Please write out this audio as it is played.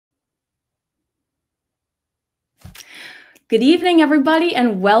Good evening, everybody,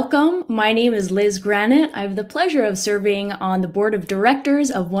 and welcome. My name is Liz Granite. I have the pleasure of serving on the board of directors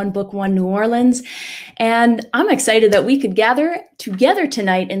of One Book, One New Orleans, and I'm excited that we could gather together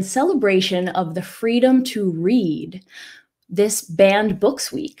tonight in celebration of the freedom to read, this Banned Books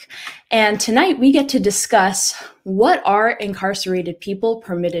Week. And tonight we get to discuss what are incarcerated people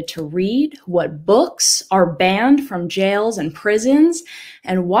permitted to read, what books are banned from jails and prisons,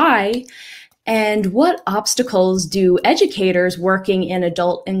 and why, and what obstacles do educators working in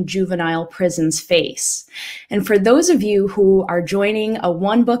adult and juvenile prisons face? And for those of you who are joining a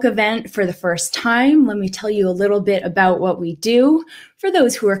One Book event for the first time, let me tell you a little bit about what we do. For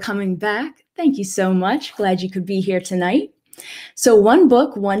those who are coming back, thank you so much. Glad you could be here tonight. So One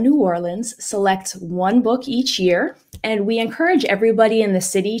Book, One New Orleans selects one book each year, and we encourage everybody in the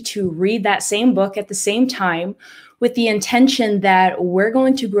city to read that same book at the same time, with the intention that we're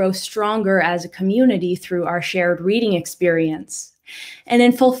going to grow stronger as a community through our shared reading experience. And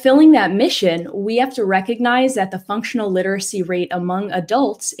in fulfilling that mission, we have to recognize that the functional literacy rate among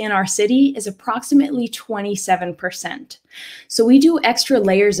adults in our city is approximately 27%. So we do extra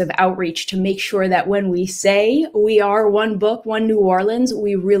layers of outreach to make sure that when we say we are One Book, One New Orleans,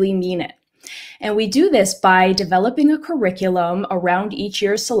 we really mean it. And we do this by developing a curriculum around each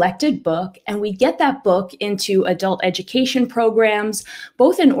year's selected book, and we get that book into adult education programs,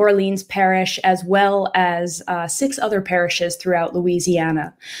 both in Orleans Parish as well as 6 other parishes throughout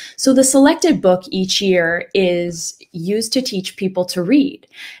Louisiana. So the selected book each year is used to teach people to read.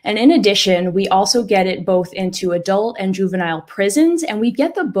 And in addition, we also get it both into adult and juvenile prisons, and we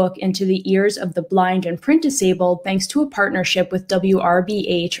get the book into the ears of the blind and print disabled thanks to a partnership with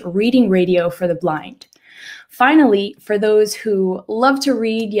WRBH Reading Radio for the Blind. Finally, for those who love to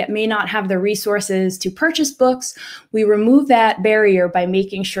read yet may not have the resources to purchase books, we remove that barrier by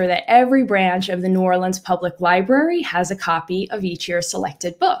making sure that every branch of the New Orleans Public Library has a copy of each year's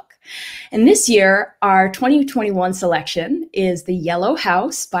selected book. And this year, our 2021 selection is The Yellow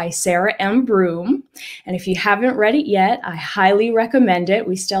House by Sarah M. Broom. And if you haven't read it yet, I highly recommend it.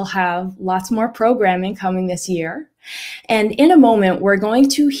 We still have lots more programming coming this year. And in a moment, we're going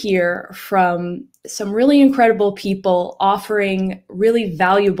to hear from some really incredible people offering really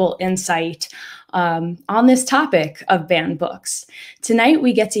valuable insight on this topic of banned books. Tonight,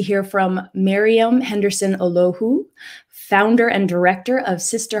 we get to hear from Maryam Henderson-Uloho, founder and director of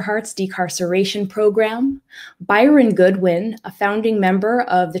SisterHearts Decarceration Program, Byron Goodwin, a founding member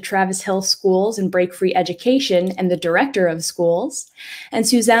of the Travis Hill Schools and Break Free Education and the director of schools, and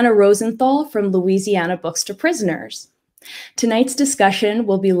Susannah Rosenthal from Louisiana Books to Prisoners. Tonight's discussion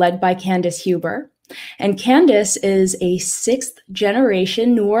will be led by Candice Huber. And Candice is a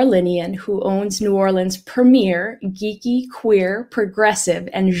 6th-generation New Orleanian who owns New Orleans' premier geeky, queer, progressive,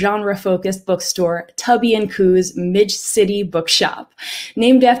 and genre-focused bookstore, Tubby & Coo's Mid-City Bookshop,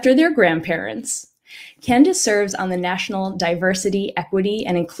 named after their grandparents. Candice serves on the National Diversity, Equity,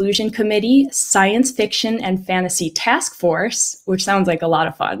 and Inclusion Committee, Science Fiction and Fantasy Task Force, which sounds like a lot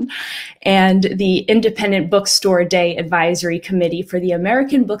of fun, and the Independent Bookstore Day Advisory Committee for the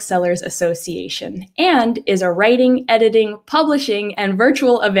American Booksellers Association, and is a writing, editing, publishing, and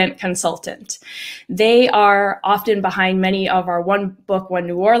virtual event consultant. They are often behind many of our One Book, One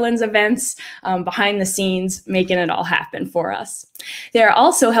New Orleans events, behind the scenes, making it all happen for us. They are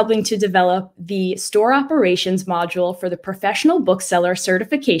also helping to develop the store operations module for the Professional Bookseller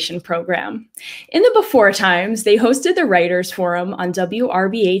Certification Program. In the before times, they hosted the Writers Forum on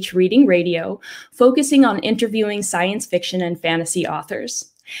WRBH Reading Radio, focusing on interviewing science fiction and fantasy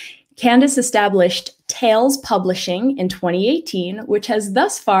authors. Candice established Tales Publishing in 2018, which has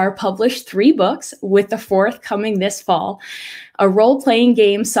thus far published 3 books, with the 4th coming this fall, a role-playing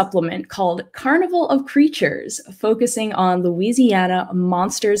game supplement called Carnival of Creatures, focusing on Louisiana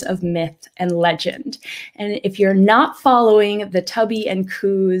monsters of myth and legend. And if you're not following the Tubby &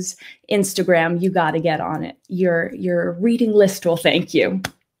 Coo's Instagram, you got to get on it. Your reading list will thank you.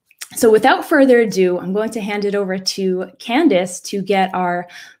 So without further ado, I'm going to hand it over to Candice to get our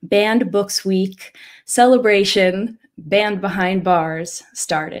Banned Books Week celebration, Banned Behind Bars,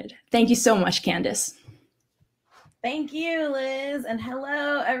 started. Thank you so much, Candice. Thank you, Liz, and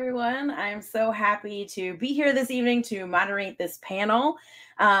hello, everyone. I'm so happy to be here this evening to moderate this panel.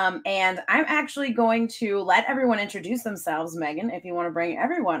 And I'm actually going to let everyone introduce themselves. Megan, if you want to bring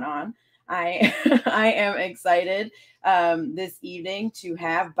everyone on. I am excited this evening to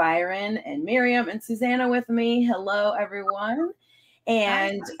have Byron and Maryam and Susannah with me. Hello, everyone.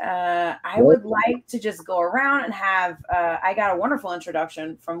 And I would like to just go around and have, I got a wonderful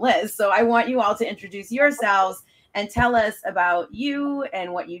introduction from Liz. So I want you all to introduce yourselves and tell us about you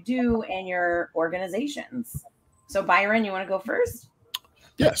and what you do and your organizations. So Byron, you want to go first?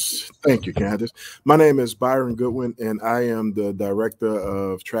 Yes, thank you, Candice. My name is Byron Goodwin, and I am the director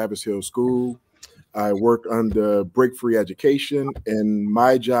of Travis Hill School. I work under Break Free Education, and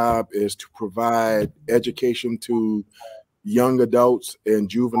my job is to provide education to young adults and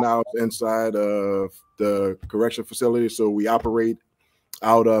juveniles inside of the correction facility. So we operate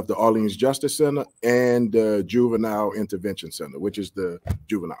out of the Orleans Justice Center and the Juvenile Intervention Center, which is the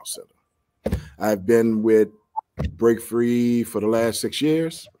juvenile center. I've been with Break Free for the last 6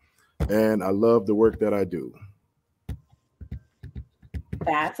 years, and I love the work that I do.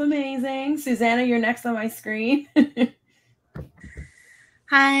 That's amazing. Susannah, you're next on my screen.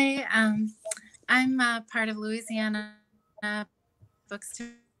 Hi, I'm part of Louisiana Books to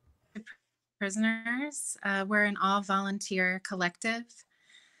Prisoners. We're an all-volunteer collective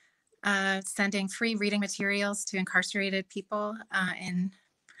sending free reading materials to incarcerated people in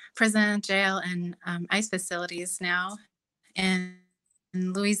prison, jail, and ICE facilities now in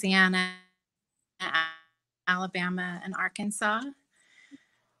Louisiana, Alabama, and Arkansas.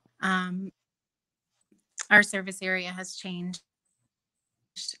 Our service area has changed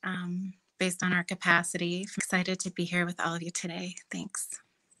based on our capacity. I'm excited to be here with all of you today. Thanks.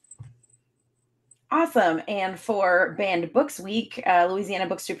 Awesome. And for Banned Books Week, Louisiana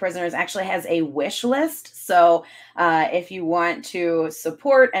Books to Prisoners actually has a wish list. So if you want to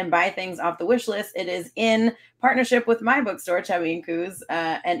support and buy things off the wish list, it is in partnership with my bookstore, Chubby and Coos.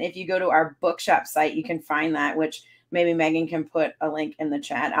 And if you go to our bookshop site, you can find that, which maybe Megan can put a link in the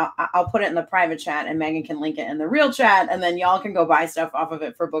chat. I'll put it in the private chat and Megan can link it in the real chat. And then y'all can go buy stuff off of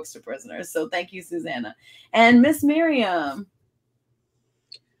it for Books to Prisoners. So thank you, Susannah. And Miss Maryam.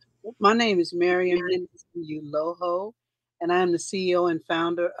 My name is Maryam Henderson-Uloho, and I am the CEO and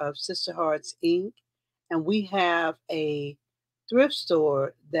founder of SisterHearts Inc. And we have a thrift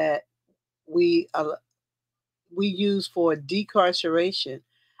store that we use for decarceration.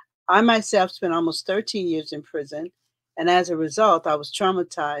 I myself spent almost 13 years in prison, and as a result, I was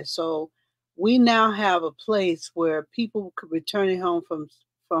traumatized. So we now have a place where people returning home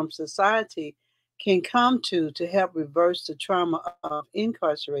from society can come to help reverse the trauma of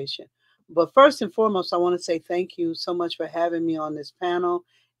incarceration. But first and foremost, I want to say thank you so much for having me on this panel.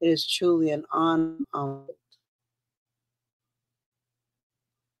 It is truly an honor.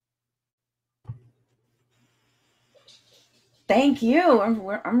 Thank you.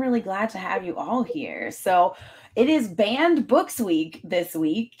 I'm really glad to have you all here. So it is Banned Books Week this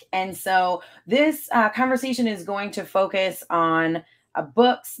week. And so this conversation is going to focus on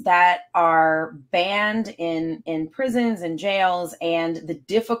books that are banned in prisons and jails and the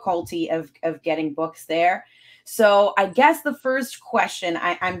difficulty of getting books there. So I guess the first question,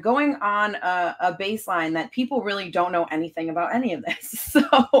 I'm going on a baseline that people really don't know anything about any of this.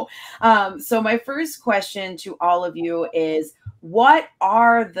 So my first question to all of you is, what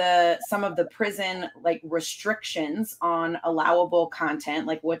are some of the prison restrictions on allowable content?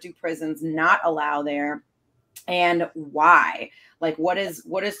 Like, what do prisons not allow there, and why? Like, what is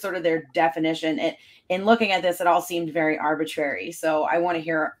sort of their definition? In looking at this, it all seemed very arbitrary. So I want to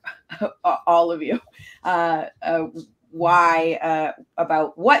hear all of you why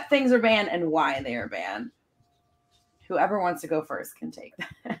about what things are banned and why they are banned. Whoever wants to go first can take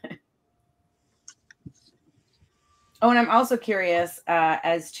that. Oh, and I'm also curious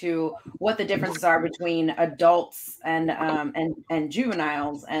as to what the differences are between adults and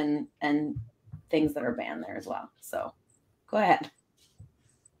juveniles and things that are banned there as well. So go ahead.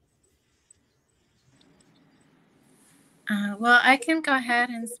 Well, I can go ahead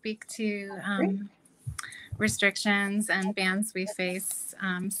and speak to restrictions and bans we face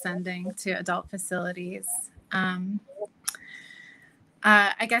sending to adult facilities.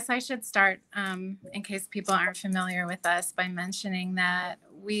 I guess I should start, in case people aren't familiar with us, by mentioning that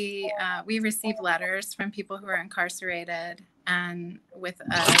we receive letters from people who are incarcerated and with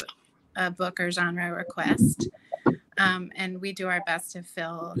a book or genre request, and we do our best to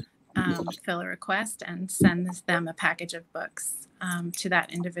fill a request and send them a package of books to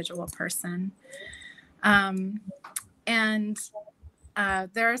that individual person. And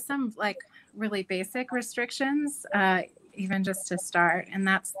there are some really basic restrictions, even just to start, and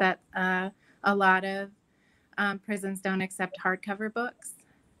that's that a lot of prisons don't accept hardcover books.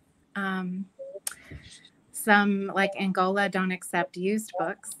 Some, like Angola, don't accept used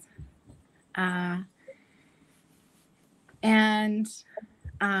books. And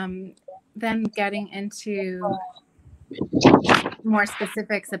then getting into more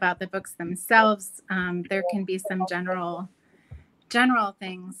specifics about the books themselves, there can be some general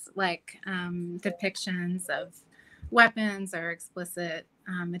things like depictions of weapons or explicit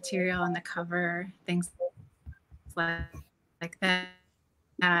material on the cover, things like that.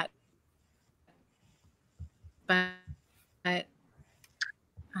 But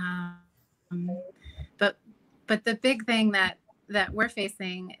but the big thing that we're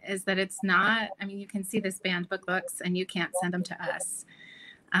facing is that it's not, I mean, you can see this banned books and you can't send them to us.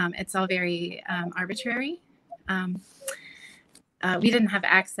 It's all very arbitrary. We didn't have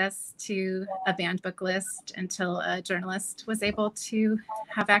access to a banned book list until a journalist was able to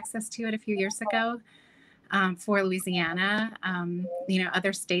have access to it a few years ago for Louisiana. You know,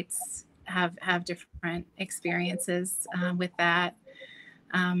 other states have different experiences with that.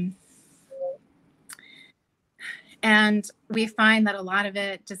 And we find that a lot of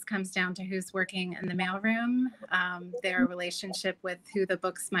it just comes down to who's working in the mailroom, their relationship with who the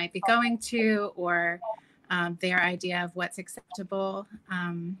books might be going to, or their idea of what's acceptable,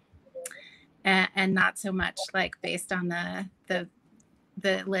 and not so much like based on the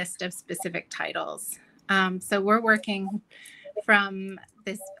list of specific titles. So we're working from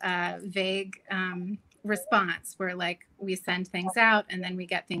this vague response where, like, we send things out and then we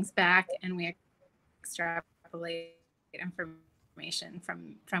get things back and we extrapolate information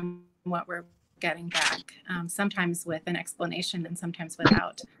from what we're getting back, sometimes with an explanation and sometimes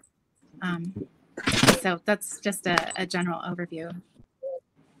without. So that's just a general overview.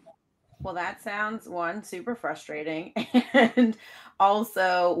 Well, that sounds, one, super frustrating. And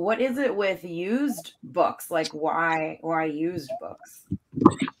also, what is it with used books? Like, why used books?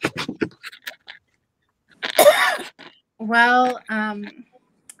 Well,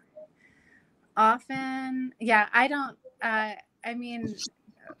 often, yeah, I mean,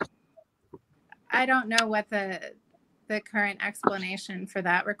 I don't know what the current explanation for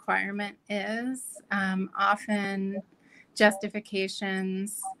that requirement is. Often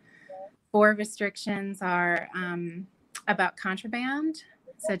justifications for restrictions are about contraband,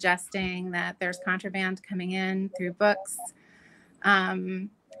 suggesting that there's contraband coming in through books.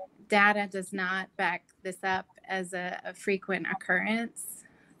 Data does not back this up as a frequent occurrence.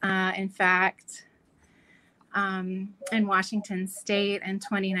 In fact, in Washington State in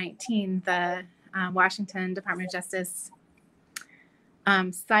 2019, the Washington Department of Justice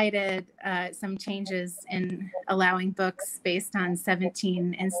cited some changes in allowing books based on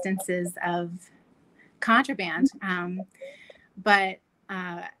 17 instances of contraband. But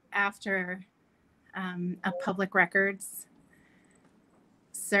after a public records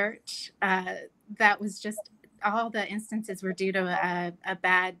search, that was just, all the instances were due to a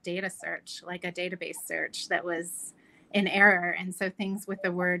bad data search, like a database search that was in error. And so things with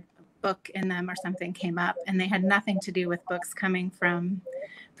the word book in them or something came up, and they had nothing to do with books coming from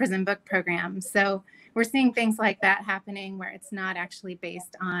prison book programs. So we're seeing things like that happening where it's not actually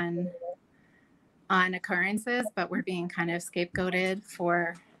based on occurrences, but we're being kind of scapegoated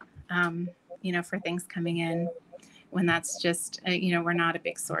for, you know, for things coming in when that's just, you know, we're not a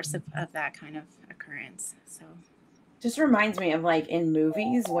big source of that kind of occurrence. So just reminds me of, like, in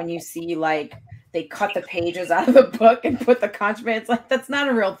movies when you see, like, they cut the pages out of the book and put the contraband. It's like, that's not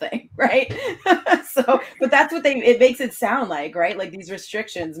a real thing, right? So, but that's what it makes it sound like, right? Like, these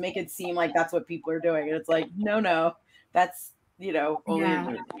restrictions make it seem like that's what people are doing. And it's like, no, that's, you know, only in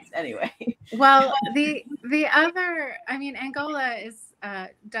movies. Anyway. Well, the other, I mean, Angola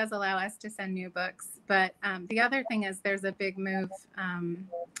does allow us to send new books, but the other thing is there's a big move,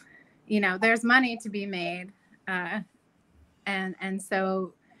 you know, there's money to be made. And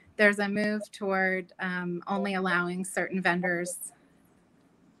so there's a move toward only allowing certain vendors,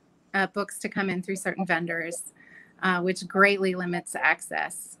 books to come in through certain vendors, which greatly limits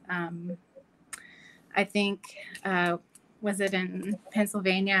access. I think, was it in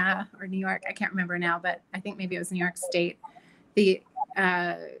Pennsylvania or New York? I can't remember now, but I think maybe it was New York State. There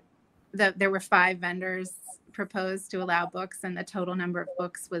were 5 vendors proposed to allow books, and the total number of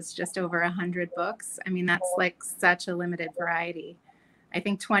books was just over 100 books. I mean, that's like such a limited variety. I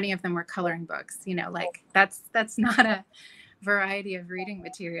think 20 of them were coloring books, you know, like that's not a variety of reading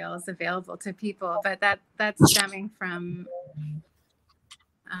materials available to people, but that's stemming from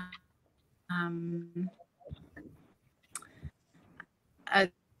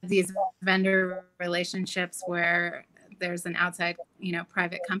these vendor relationships where there's an outside, you know,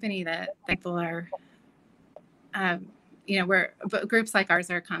 private company that people are, you know, but groups like ours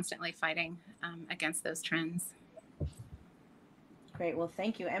are constantly fighting against those trends. Great. Well,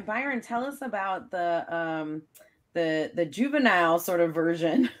 thank you. And Byron, tell us about the juvenile sort of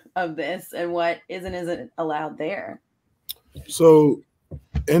version of this and what isn't allowed there. So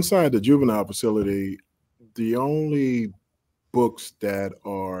inside the juvenile facility, the only books that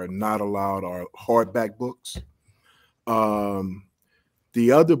are not allowed are hardback books.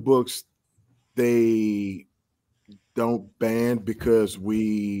 The other books, they don't ban because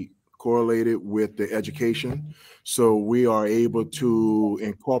we correlated with the education. So we are able to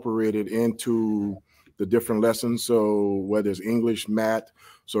incorporate it into the different lessons. So whether it's English, math.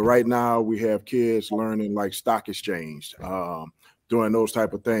 So right now we have kids learning like stock exchange, doing those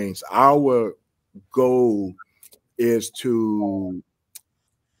type of things. Our goal is to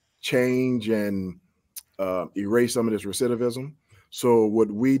change and erase some of this recidivism. So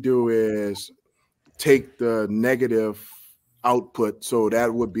what we do is take the negative output. So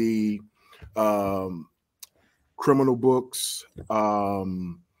that would be criminal books,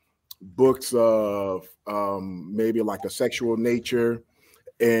 books of maybe like a sexual nature,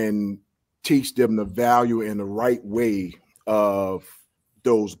 and teach them the value and the right way of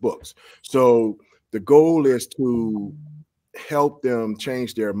those books. So the goal is to help them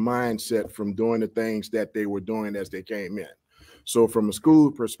change their mindset from doing the things that they were doing as they came in. So from a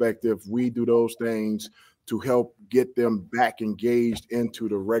school perspective, we do those things to help get them back engaged into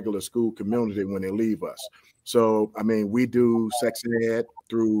the regular school community when they leave us. So, I mean, we do sex ed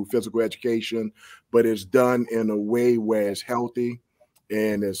through physical education, but it's done in a way where it's healthy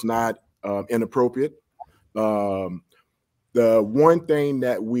and it's not inappropriate. The one thing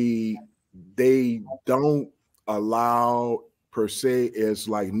that they don't allow per se is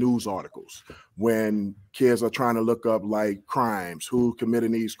like news articles when kids are trying to look up like crimes, who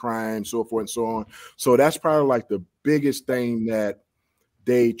committed these crimes, so forth and so on. So that's probably like the biggest thing that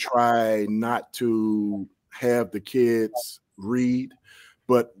they try not to have the kids read,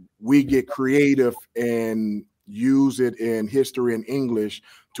 but we get creative and use it in history and English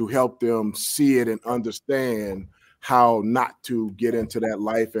to help them see it and understand how not to get into that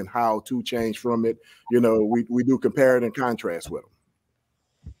life and how to change from it. You know, we do compare it and contrast with them.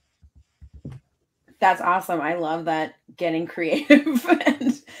 That's awesome. I love that, getting creative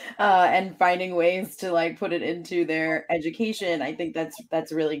and finding ways to like put it into their education. I think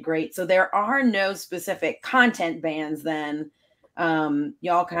that's really great. So there are no specific content bans then.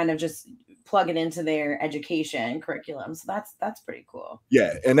 Y'all kind of just plug it into their education curriculum. So that's pretty cool.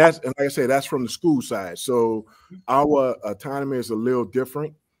 Yeah, and like I say, that's from the school side. So our autonomy is a little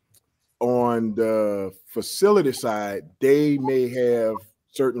different. On the facility side, they may have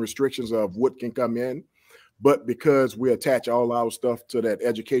certain restrictions of what can come in, but because we attach all our stuff to that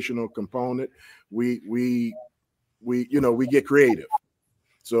educational component, we get creative.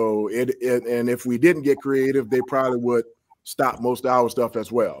 So and if we didn't get creative, they probably would stop most of our stuff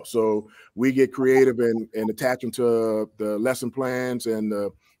as well. So we get creative and attach them to the lesson plans and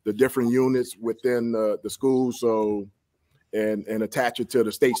the different units within the school. So and attach it to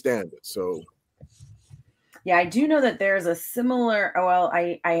the state standards. So. Yeah, I do know that there's a similar. Well,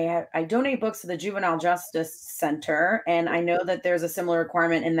 I donate books to the Juvenile Justice Center, and I know that there's a similar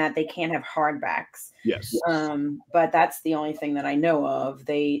requirement in that they can't have hardbacks. Yes. But that's the only thing that I know of.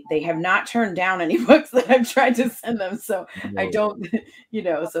 They have not turned down any books that I've tried to send them, so no. I don't,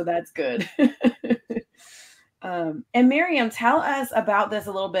 so that's good. And Maryam, tell us about this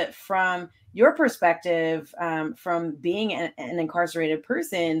a little bit from your perspective, from being an incarcerated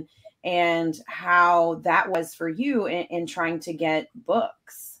person, and how that was for you in trying to get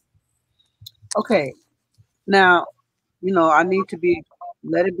books. Okay. Now, I need to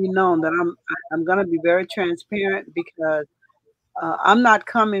let it be known that I'm going to be very transparent, because I'm not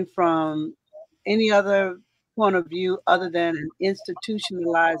coming from any other point of view other than an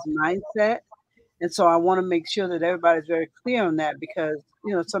institutionalized mindset. And so I want to make sure that everybody's very clear on that, because,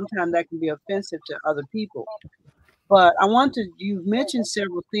 sometimes that can be offensive to other people. But you mentioned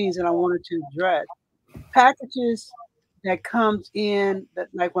several things that I wanted to address. Packages that comes in, that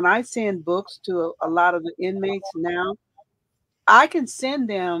like when I send books to a lot of the inmates now, I can send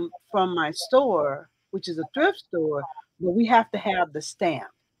them from my store, which is a thrift store, but we have to have the stamp.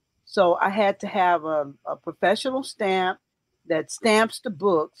 So I had to have a professional stamp that stamps the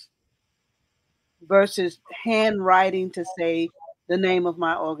books versus handwriting to say the name of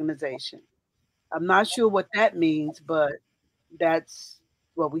my organization. I'm not sure what that means, but that's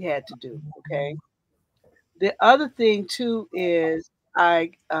what we had to do. Okay. The other thing too is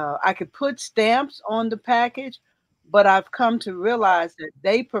I could put stamps on the package, but I've come to realize that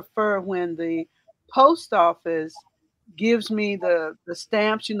they prefer when the post office gives me the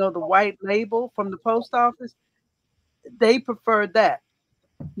stamps, the white label from the post office. They prefer that.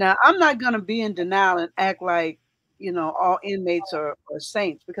 Now, I'm not going to be in denial and act like, all inmates are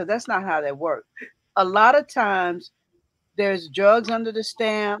saints, because that's not how they work. A lot of times there's drugs under the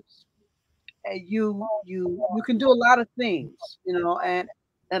stamps, and you can do a lot of things, and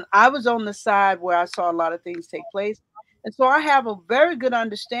I was on the side where I saw a lot of things take place. And so I have a very good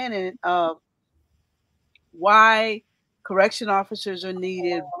understanding of why correction officers are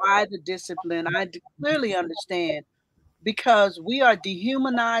needed, why the discipline. I clearly understand, because we are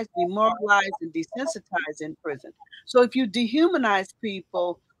dehumanized, demoralized, and desensitized in prison. So if you dehumanize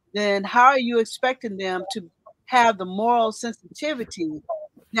people, then how are you expecting them to have the moral sensitivity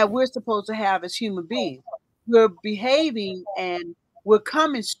that we're supposed to have as human beings? We're behaving and we're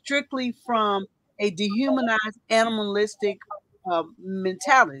coming strictly from a dehumanized, animalistic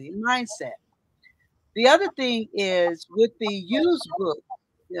mentality, mindset. The other thing is with the used book,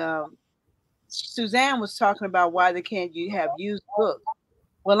 um, Suzanne was talking about why they can't you have used books.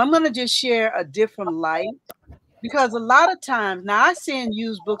 Well, I'm going to just share a different light, because a lot of times now I send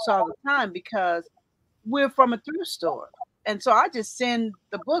used books all the time because we're from a thrift store. And so I just send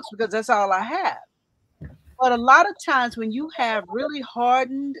the books because that's all I have. But a lot of times when you have really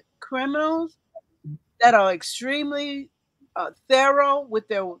hardened criminals that are extremely thorough with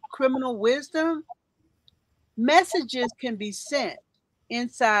their criminal wisdom, messages can be sent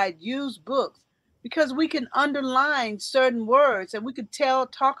inside used books because we can underline certain words and we could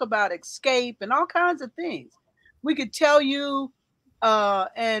talk about escape and all kinds of things. We could tell you,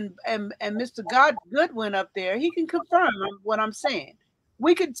 and Mr. God Goodwin up there, he can confirm what I'm saying.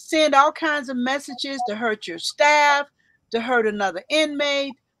 We could send all kinds of messages to hurt your staff, to hurt another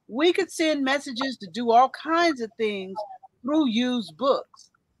inmate. We could send messages to do all kinds of things through used books.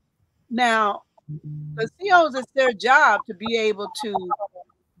 Now, the COs, it's their job to be able to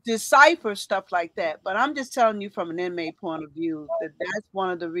decipher stuff like that. But I'm just telling you from an inmate point of view that that's one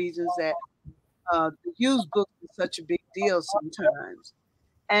of the reasons that the used books is such a big deal sometimes.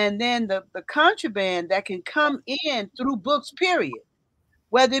 And then the contraband that can come in through books, period,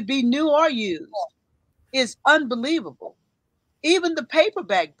 whether it be new or used, is unbelievable. Even the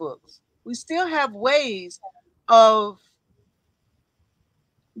paperback books, we still have ways of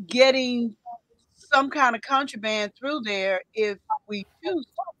getting some kind of contraband through there if we choose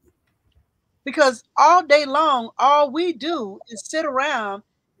to. Because all day long, all we do is sit around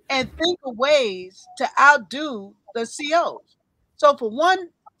and think of ways to outdo the COs. So for one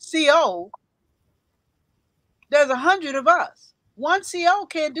CO, there's 100 of us. One CO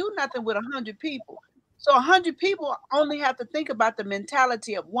can't do nothing with 100 people. So 100 people only have to think about the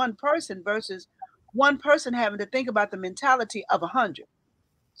mentality of one person versus one person having to think about the mentality of 100.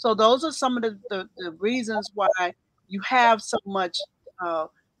 So those are some of the reasons why you have so much uh,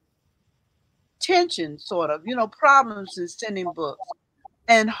 tension, sort of, problems in sending books.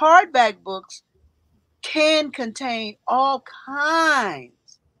 And hardback books can contain all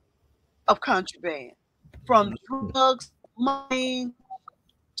kinds of contraband, from drugs, money,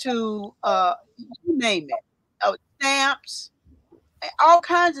 to you name it, stamps, all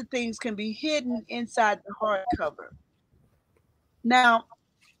kinds of things can be hidden inside the hardcover. Now,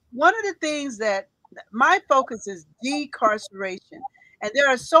 one of the things that my focus is decarceration. And there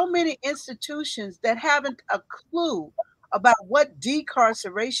are so many institutions that haven't a clue about what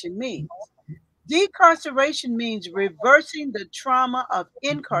decarceration means. Decarceration means reversing the trauma of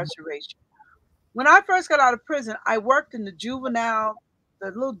incarceration. When I first got out of prison, I worked in the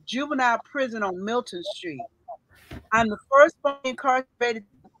little juvenile prison on Milton Street. I'm the first one incarcerated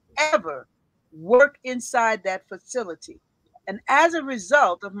to ever work inside that facility. And as a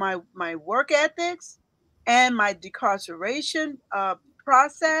result of my work ethics and my decarceration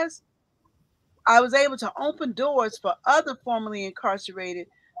process, I was able to open doors for other formerly incarcerated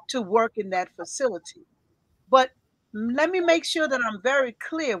to work in that facility. But let me make sure that I'm very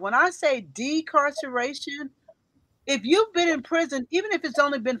clear. When I say decarceration, if you've been in prison, even if it's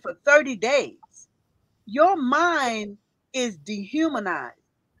only been for 30 days, your mind is dehumanized.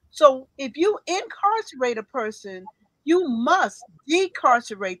 So if you incarcerate a person, you must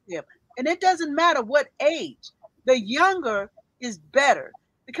decarcerate them. And it doesn't matter what age. The younger is better,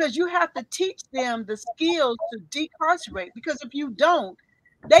 because you have to teach them the skills to decarcerate. Because if you don't,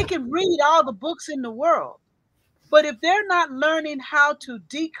 they can read all the books in the world. But if they're not learning how to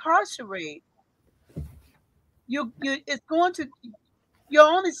decarcerate, it's going to you're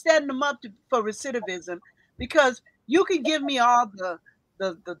only setting them up for recidivism, because you can give me all the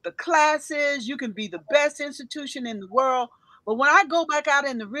classes, you can be the best institution in the world, but when I go back out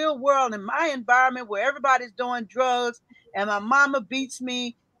in the real world, in my environment where everybody's doing drugs and my mama beats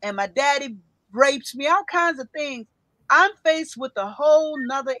me and my daddy rapes me, all kinds of things, I'm faced with a whole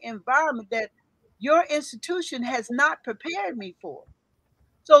nother environment that your institution has not prepared me for.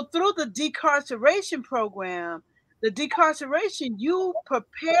 So through the decarceration program, you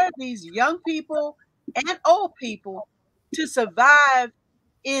prepare these young people and old people to survive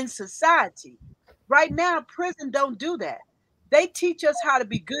in society. Right now, prison don't do that. They teach us how to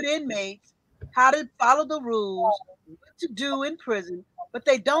be good inmates how to follow the rules, what to do in prison, but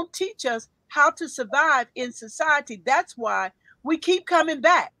they don't teach us how to survive in society. That's why we keep coming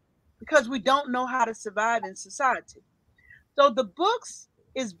back, because we don't know how to survive in society. So the books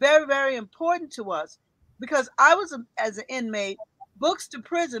is very, very important to us, because I was, as an inmate, books to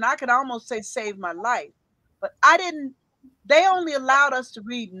prison, I could almost say saved my life. But they only allowed us to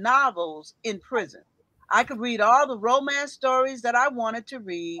read novels in prison. I could read all the romance stories that I wanted to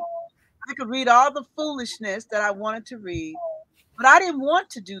read. I could read all the foolishness that I wanted to read. But I didn't want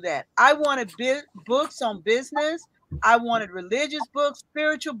to do that. I wanted books on business. I wanted religious books,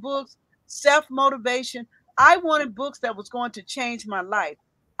 spiritual books, self-motivation. I wanted books that was going to change my life.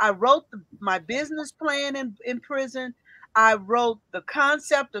 I wrote my business plan in prison. I wrote the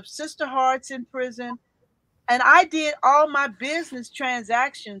concept of Sister Hearts in prison. And I did all my business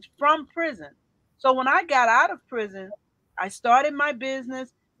transactions from prison. So when I got out of prison, I started my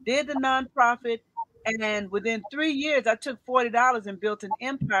business, did the nonprofit, and then within 3 years, I took $40 and built an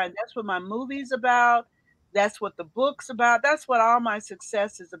empire. And that's what my movie's about. That's what the book's about. That's what all my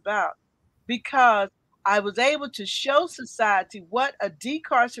success is about. Because I was able to show society what a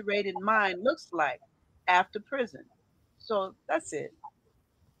decarcerated mind looks like after prison. So that's it.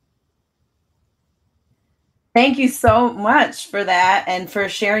 Thank you so much for that and for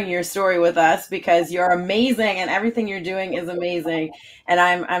sharing your story with us, because you're amazing and everything you're doing is amazing. And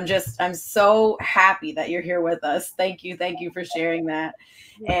I'm so happy that you're here with us. Thank you for sharing that.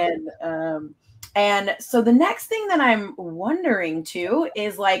 And so the next thing that I'm wondering too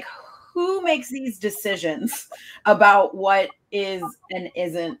is, like, who makes these decisions about what is and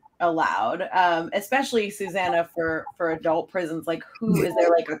isn't allowed, especially, Susannah, for adult prisons? Like, who is there,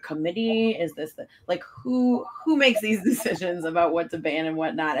 like a committee? Is this like who makes these decisions about what to ban and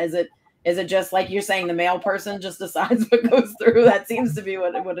what not? Is it just like you're saying, the male person just decides what goes through? That seems to be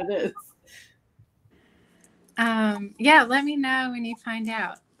what it is. Yeah, let me know when you find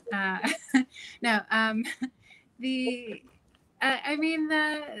out.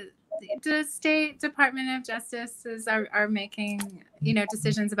 The State Department of Justice are making,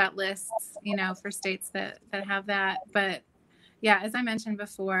 decisions about lists, for states that have that. But yeah, as I mentioned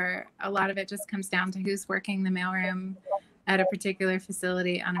before, a lot of it just comes down to who's working the mailroom at a particular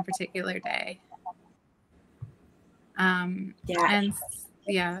facility on a particular day.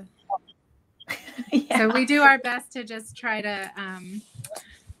 So we do our best to just try to,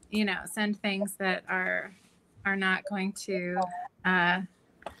 send things that are not going to, that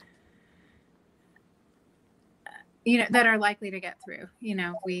are likely to get through.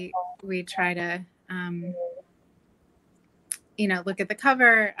 We try to, look at the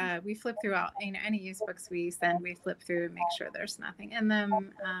cover. We flip through all, any used books we send, we flip through and make sure there's nothing in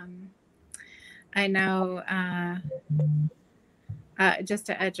them. I know, just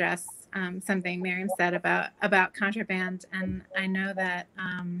to address something Maryam said about contraband, and I know that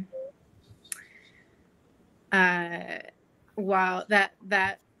while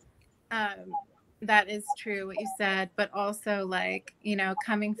that is true what you said, but also, like,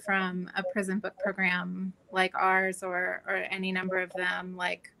 coming from a prison book program like ours or any number of them,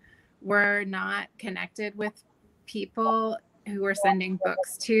 like, we're not connected with people who we're sending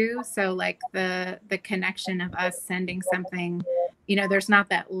books to. So, like, the connection of us sending something, there's not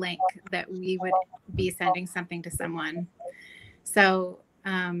that link that we would be sending something to someone. So,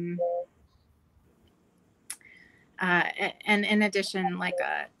 and in addition, like,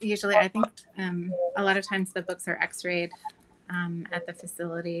 usually I think a lot of times the books are x-rayed at the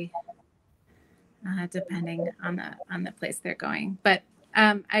facility, depending on the place they're going. But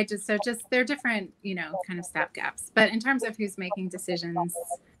they're different, kind of stopgaps. But in terms of who's making decisions,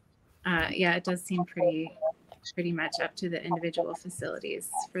 it does seem pretty much up to the individual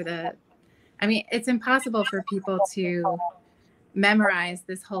facilities. It's impossible for people to memorize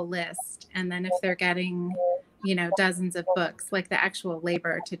this whole list, and then if they're getting, dozens of books, like the actual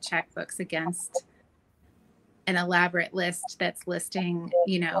labor to check books against an elaborate list that's listing,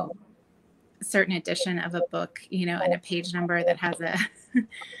 a certain edition of a book, and a page number that has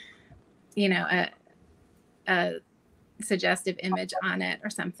a suggestive image on it or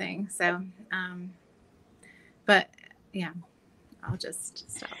something. So, but yeah, I'll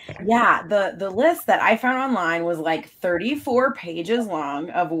just stop there. Yeah, the list that I found online was like 34 pages long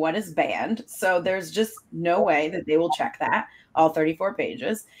of what is banned. So there's just no way that they will check that, all 34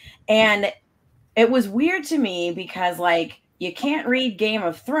 pages. And it was weird to me because, like, you can't read Game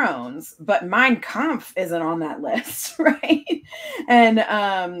of Thrones, but Mein Kampf isn't on that list, right?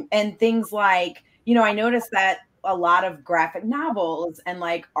 And things like, I noticed that a lot of graphic novels and,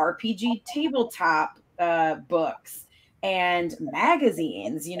 like, RPG tabletop books and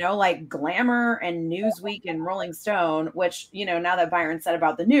magazines, you know, like Glamour and Newsweek and Rolling Stone, which, you know, now that Byron said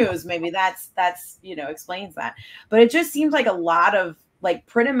about the news, maybe that's, you know, explains that. But it just seems like a lot of like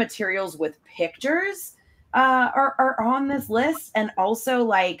printed materials with pictures are on this list. And also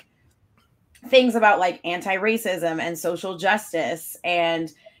like things about like anti-racism and social justice.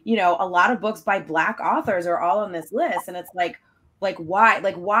 And, you know, a lot of books by Black authors are all on this list. And it's like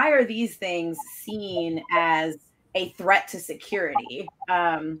why are these things seen as a threat to security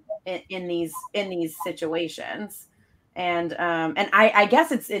in these situations? And I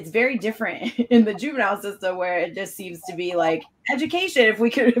guess it's very different in the juvenile system, where it just seems to be like education. If we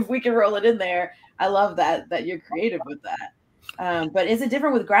could roll it in there. I love that you're creative with that. But is it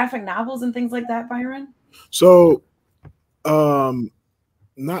different with graphic novels and things like that, Byron? So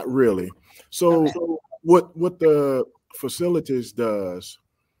not really. So okay. What the facilities does,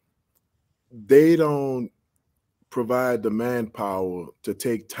 they don't provide the manpower to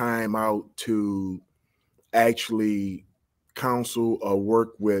take time out to actually counsel or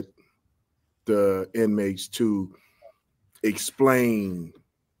work with the inmates to explain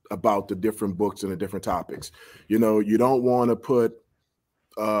about the different books and the different topics. You know, you don't want to put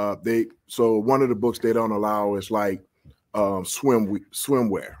so one of the books they don't allow is like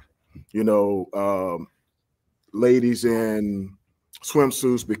swimwear, you know, ladies in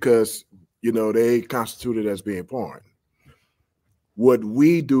swimsuits, because, you know, they constituted as being porn. What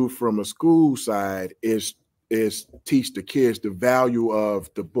we do from a school side is teach the kids the value of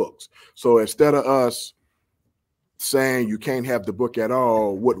the books. So instead of us saying you can't have the book at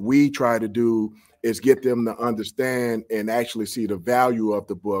all, what we try to do is get them to understand and actually see the value of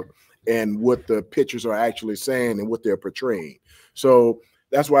the book and what the pictures are actually saying and what they're portraying. So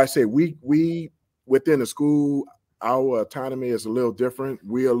that's why I say we within the school, our autonomy is a little different.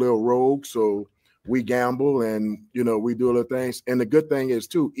 We're a little rogue, so we gamble and, you know, we do little things. And the good thing is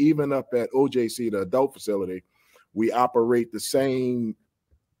too, even up at OJC, the adult facility, we operate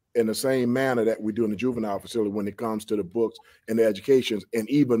in the same manner that we do in the juvenile facility when it comes to the books and the educations, and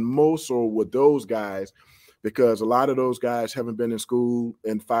even more so with those guys, because a lot of those guys haven't been in school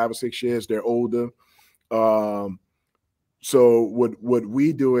in 5 or 6 years. They're older. So what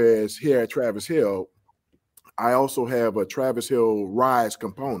we do is here at Travis Hill, I also have a Travis Hill Rise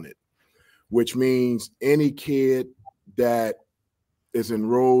component, which means any kid that is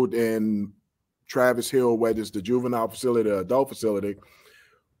enrolled in Travis Hill, whether it's the juvenile facility or adult facility,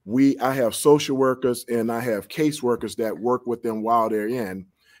 I have social workers and I have caseworkers that work with them while they're in.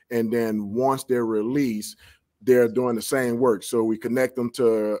 And then once they're released, they're doing the same work. So we connect them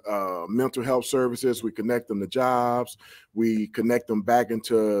to mental health services. We connect them to jobs. We connect them back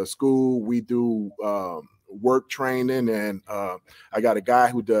into school. We do work training. And I got a guy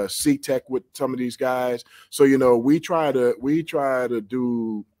who does C-Tech with some of these guys. So, you know, we try to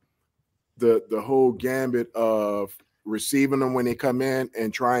do the whole gambit of receiving them when they come in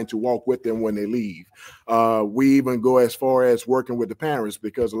and trying to walk with them when they leave. We even go as far as working with the parents,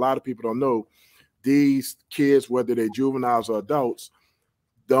 because a lot of people don't know these kids, whether they're juveniles or adults,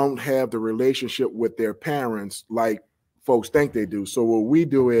 don't have the relationship with their parents like folks think they do. So what we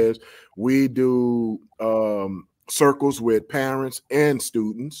do is we do circles with parents and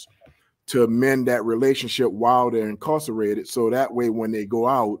students to mend that relationship while they're incarcerated. So that way, when they go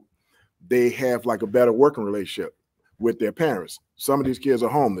out, they have like a better working relationship with their parents. Some of these kids are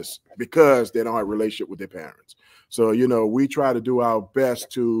homeless because they don't have a relationship with their parents. So, you know, we try to do our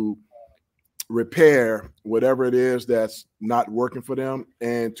best to repair whatever it is that's not working for them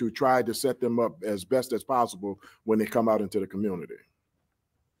and to try to set them up as best as possible when they come out into the community.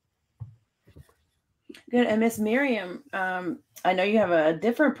 Good. And Miss Maryam, I know you have a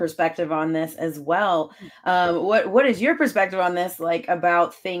different perspective on this as well. What is your perspective on this, like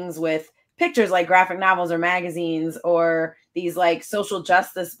about things with pictures like graphic novels or magazines or these like social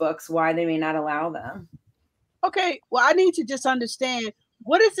justice books, why they may not allow them? Okay, well, I need to just understand,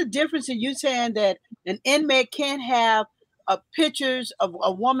 what is the difference in you saying that an inmate can't have pictures of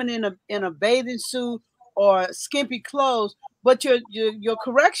a woman in a bathing suit or skimpy clothes, but your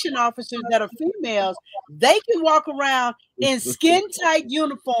correction officers that are females, they can walk around in skin tight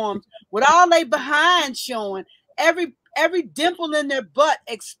uniforms with all their behind showing, every dimple in their butt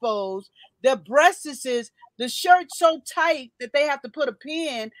exposed, their breasts, the shirt so tight that they have to put a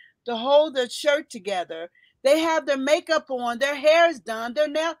pin to hold their shirt together. They have their makeup on, their hair is done,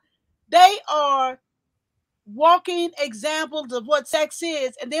 they are walking examples of what sex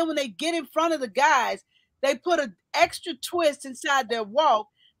is. And then when they get in front of the guys, they put an extra twist inside their walk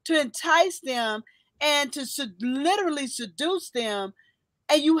to entice them and to literally seduce them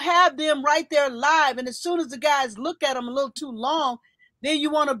and you have them right there live. And as soon as the guys look at them a little too long, then you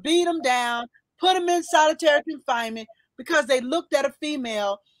want to beat them down, put them in solitary confinement because they looked at a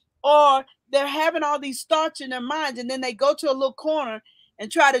female, or they're having all these thoughts in their minds, and then they go to a little corner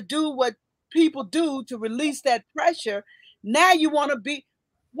and try to do what people do to release that pressure. Now you want to be,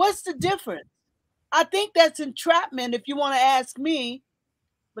 what's the difference? I think that's entrapment, if you want to ask me,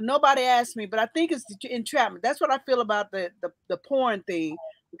 but nobody asked me, but I think it's entrapment. That's what I feel about the porn thing,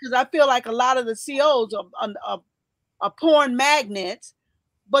 because I feel like a lot of the COs are porn magnets.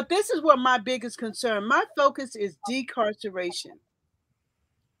 But this is what my biggest concern, my focus is decarceration,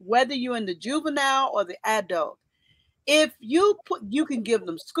 whether you're in the juvenile or the adult. If you can give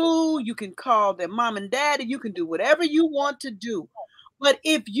them school, you can call their mom and daddy, you can do whatever you want to do. But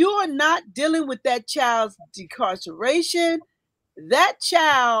if you're not dealing with that child's decarceration, that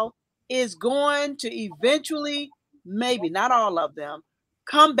child is going to eventually, maybe not all of them,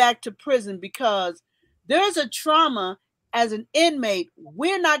 come back to prison, because there's a trauma as an inmate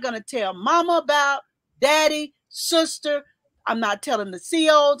we're not going to tell mama about, daddy, sister. I'm not telling the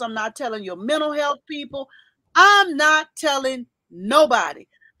COs. I'm not telling your mental health people. I'm not telling nobody,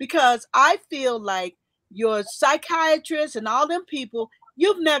 because I feel like your psychiatrists and all them people,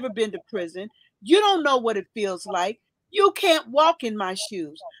 you've never been to prison. You don't know what it feels like. You can't walk in my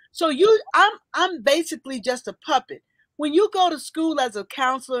shoes. So I'm basically just a puppet. When you go to school as a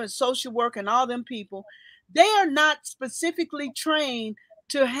counselor and social worker and all them people, they are not specifically trained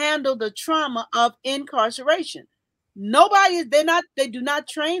to handle the trauma of incarceration. They do not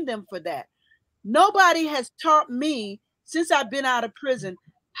train them for that. Nobody has taught me since I've been out of prison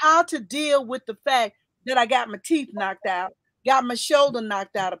how to deal with the fact that I got my teeth knocked out, got my shoulder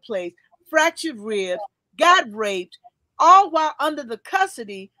knocked out of place, fractured ribs, got raped, all while under the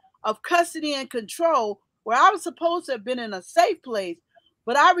custody and control, where I was supposed to have been in a safe place.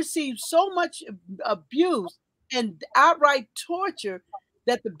 But I received so much abuse and outright torture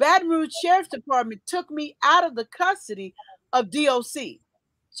that the Baton Rouge Sheriff's Department took me out of the custody of DOC.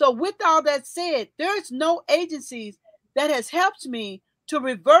 So with all that said, there's no agencies that has helped me to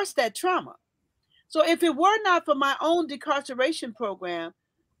reverse that trauma. So if it were not for my own decarceration program,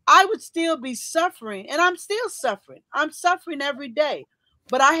 I would still be suffering, and I'm still suffering. I'm suffering every day.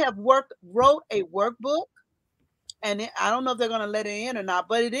 But I have wrote a workbook, and I don't know if they're going to let it in or not,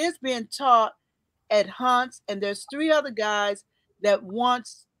 but it is being taught at Hunt's, and there's 3 other guys that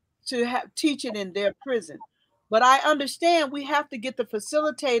wants to teach it in their prison. But I understand we have to get the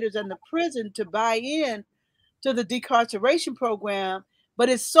facilitators and the prison to buy in to the decarceration program, but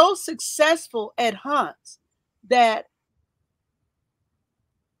it's so successful at Hunt's that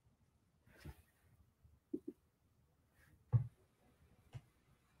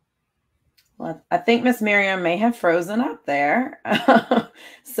Well, I think Miss Maryam may have frozen up there.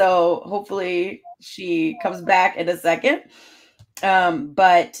 So hopefully she comes back in a second.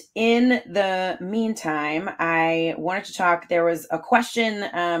 But in the meantime, I wanted to talk. There was a question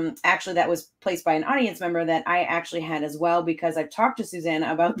actually that was placed by an audience member that I actually had as well, because I've talked to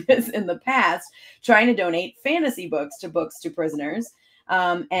Susannah about this in the past, trying to donate fantasy books to prisoners.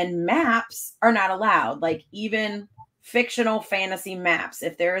 And maps are not allowed, like even fictional fantasy maps.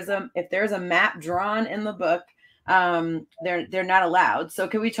 If there's a map drawn in the book, they're not allowed. So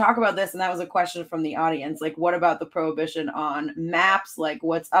can we talk about this? And that was a question from the audience. Like, what about the prohibition on maps? Like,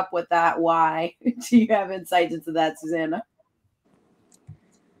 what's up with that? Why? Do you have insight into that, Susannah?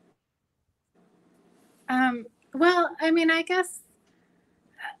 Well, I mean, I guess,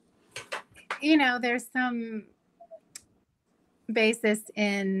 there's some basis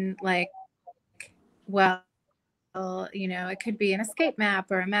in like, well, it could be an escape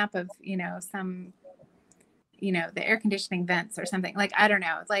map or a map of, some, the air conditioning vents or something. Like, I don't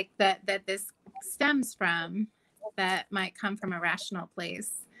know, like that this stems from, that might come from a rational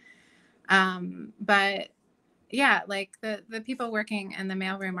place. But yeah, like the people working in the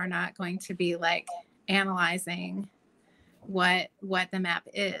mailroom are not going to be like analyzing what the map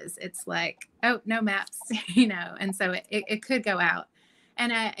is. It's like, oh, no maps, and so it could go out,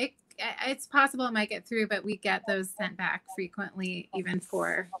 and it's possible it might get through, but we get those sent back frequently, even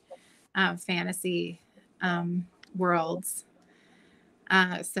for fantasy worlds.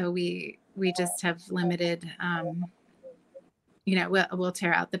 So we just have limited, we'll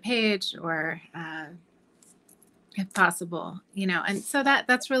tear out the page, or if possible, and so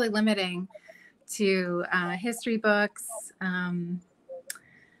that's really limiting to history books,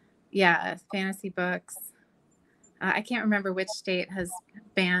 fantasy books. I can't remember which state has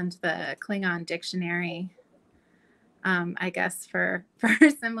banned the Klingon dictionary, I guess for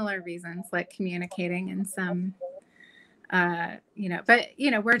similar reasons, like communicating in some you know, but,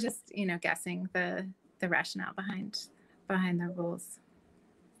 you know, we're just, you know, guessing the rationale behind the rules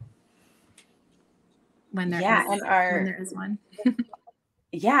when there is one.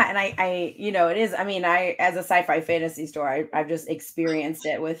 Yeah, and I, you know, it is. I mean, I, as a sci-fi fantasy store, I've just experienced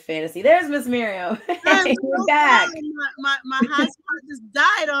it with fantasy. There's Miss Miriam. Hey, we're back. My hotspot just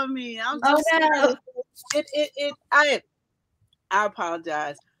died on me. I'm so no. I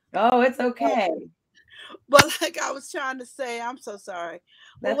apologize. Oh, it's okay. But like I was trying to say, I'm so sorry.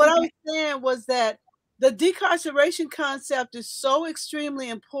 But what I was saying was that the decarceration concept is so extremely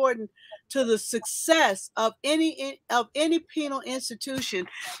important to the success of any penal institution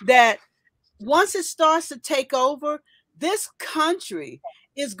that once it starts to take over, this country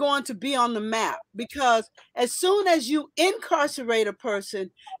is going to be on the map, because as soon as you incarcerate a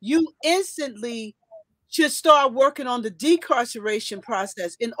person, you instantly should start working on the decarceration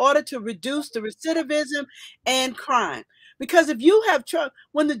process in order to reduce the recidivism and crime. Because if you have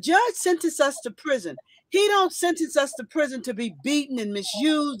when the judge sentences us to prison, he don't sentence us to prison to be beaten and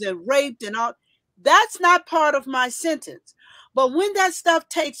misused and raped and all. That's not part of my sentence. But when that stuff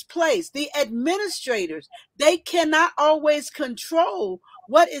takes place, the administrators, they cannot always control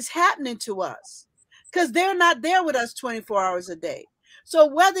what is happening to us because they're not there with us 24 hours a day. So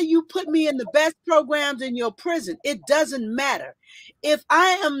whether you put me in the best programs in your prison, it doesn't matter. If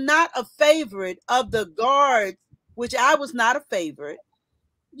I am not a favorite of the guards, which I was not a favorite,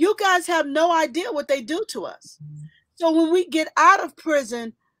 you guys have no idea what they do to us. So when we get out of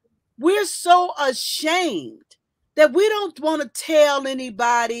prison, we're so ashamed that we don't want to tell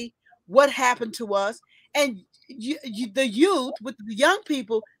anybody what happened to us. And the youth, with the young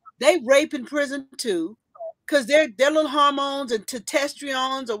people, they rape in prison too, because their little hormones and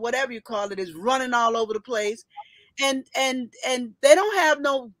testosterone or whatever you call it is running all over the place, and they don't have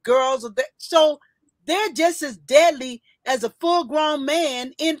no girls, so they're just as deadly as a full-grown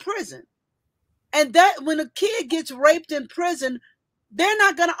man in prison. And that when a kid gets raped in prison, they're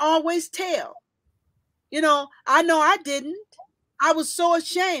not going to always tell. You know I didn't. I was so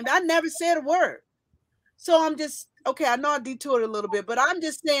ashamed. I never said a word. So I'm just, okay, I know I detoured a little bit, but I'm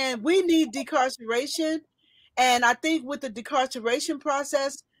just saying we need decarceration. And I think with the decarceration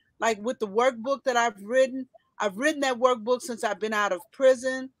process, like with the workbook that I've written that workbook since I've been out of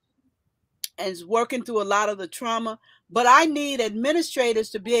prison and is working through a lot of the trauma. But I need administrators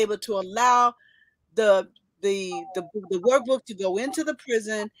to be able to allow the workbook to go into the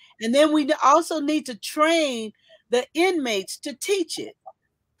prison. And then we also need to train the inmates to teach it.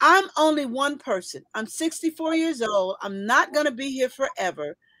 I'm only one person. I'm 64 years old. I'm not going to be here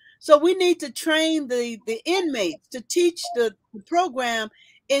forever. So we need to train the inmates to teach the program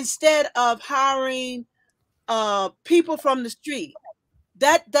instead of hiring people from the street.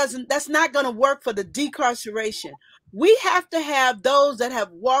 That's not going to work for the decarceration. We have to have those that have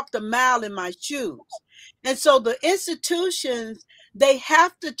walked a mile in my shoes. And so the institutions, they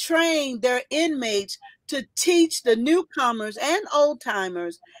have to train their inmates to teach the newcomers and old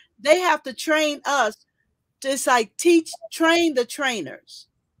timers. They have to train us. It's like train the trainers.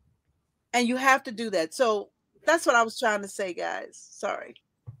 And you have to do that. So that's what I was trying to say, guys. Sorry.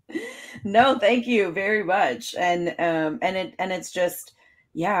 No, thank you very much. And it's just,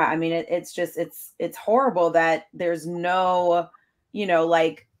 yeah, I mean, it's horrible that there's no, you know,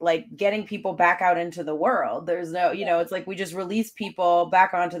 like getting people back out into the world. There's no, you know, it's like we just release people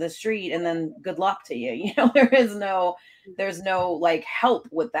back onto the street and then good luck to you. You know, there's no like help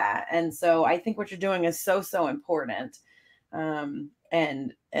with that. And so I think what you're doing is so important.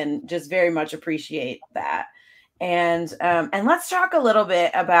 And just very much appreciate that. And let's talk a little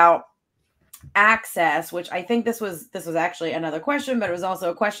bit about access, which I think this was actually another question, but it was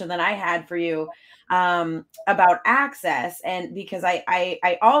also a question that I had for you about access. And because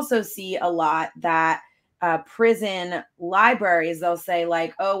I also see a lot that prison libraries, they'll say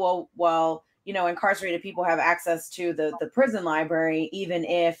like, oh, well, you know, incarcerated people have access to the prison library, even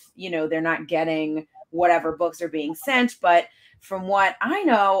if, you know, they're not getting whatever books are being sent. But from what I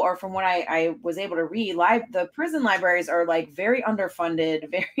know, or from what I was able to read, the prison libraries are like very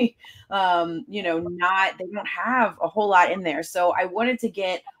underfunded, very, you know, they don't have a whole lot in there. So I wanted to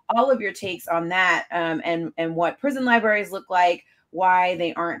get all of your takes on that, and what prison libraries look like, why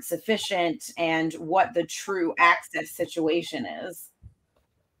they aren't sufficient, and what the true access situation is.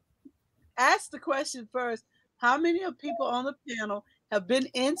 Ask the question first. How many of people on the panel have been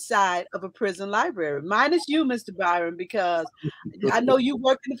inside of a prison library? Minus you, Mr. Byron, because I know you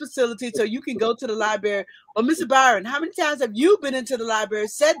work in the facility, so you can go to the library. But Mr. Byron, how many times have you been into the library,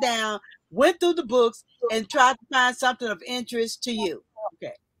 sat down, went through the books, and tried to find something of interest to you?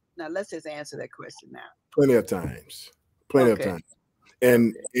 Okay, now let's just answer that question now. Plenty of times. Plenty of time.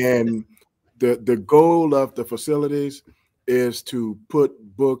 And the goal of the facilities is to put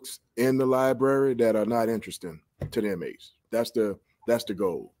books in the library that are not interesting to the inmates. That's the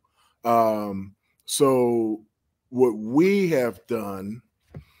goal. So what we have done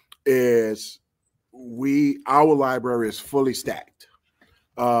is our library is fully stacked.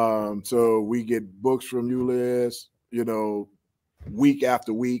 So we get books from you, Liz, week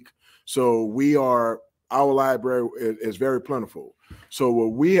after week. So our library is very plentiful. So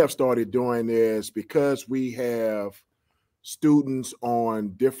what we have started doing is, because we have students on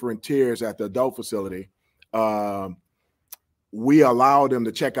different tiers at the adult facility, we allow them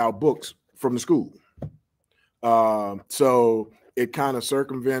to check out books from the school. So it kind of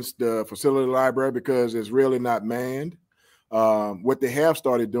circumvents the facility library because it's really not manned. What they have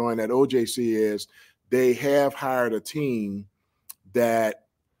started doing at OJC is they have hired a team that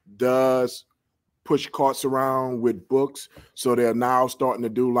does push carts around with books. So they're now starting to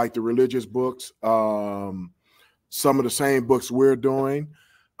do like the religious books, some of the same books we're doing.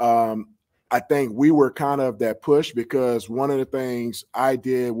 I think we were kind of that push, because one of the things I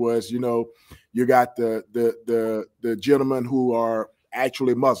did was, you got the gentlemen who are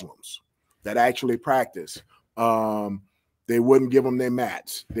actually Muslims that actually practice. They wouldn't give them their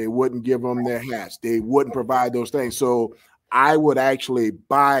mats. They wouldn't give them their hats. They wouldn't provide those things. So I would actually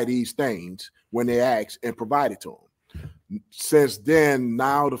buy these things when they asked and provide it to them. Since then,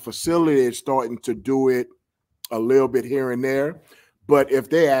 now the facility is starting to do it a little bit here and there. But if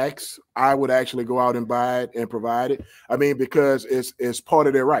they ask, I would actually go out and buy it and provide it. I mean, because it's part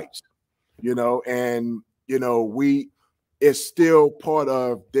of their rights, and, it's still part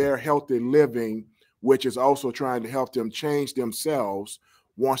of their healthy living, which is also trying to help them change themselves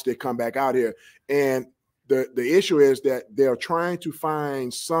once they come back out here. And the issue is that they're trying to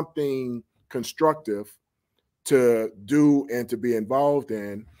find something constructive to do and to be involved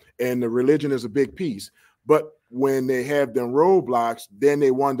in. And the religion is a big piece. But when they have them roadblocks, then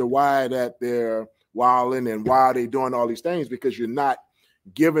they wonder why that they're wilding and why they're doing all these things, because you're not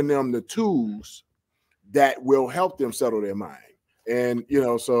giving them the tools that will help them settle their mind. And,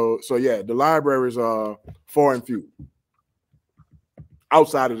 so yeah, the libraries are far and few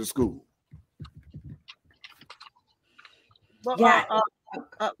outside of the school. Well, yeah.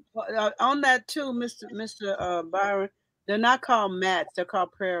 On that too, Mr. Byron, they're not called mats; they're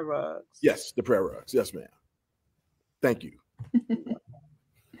called prayer rugs. Yes, the prayer rugs. Yes, ma'am. Thank you.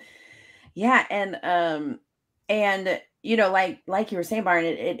 Yeah, and like you were saying,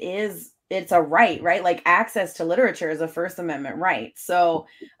 Byron, it's a right? Like access to literature is a First Amendment right. So,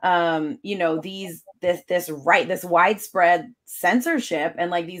 this widespread censorship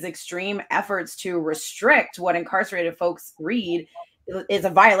and like these extreme efforts to restrict what incarcerated folks read is a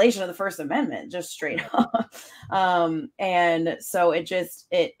violation of the First Amendment, just straight up. And so it's,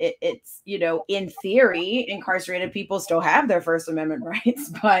 in theory, incarcerated people still have their First Amendment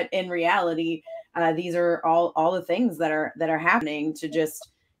rights, but in reality, these are all the things that are happening to just,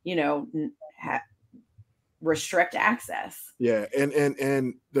 restrict access. Yeah.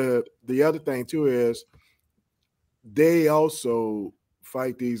 And the other thing too is they also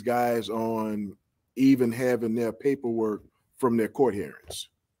fight these guys on even having their paperwork from their court hearings.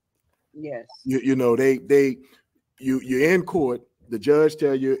 Yes. You're in court. The judge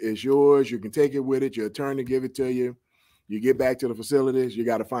tell you it's yours. You can take it with it. Your attorney give it to you. You get back to the facilities. You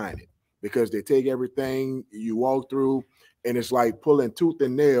got to find it, because they take everything you walk through, and it's like pulling tooth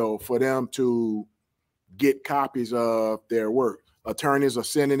and nail for them to get copies of their work. Attorneys are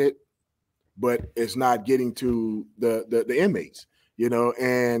sending it, but it's not getting to the inmates,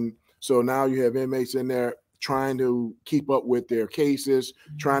 and so now you have inmates in there trying to keep up with their cases,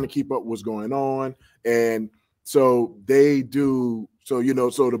 trying to keep up what's going on. And so they do, so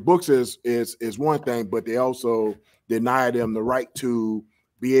the books is one thing, but they also deny them the right to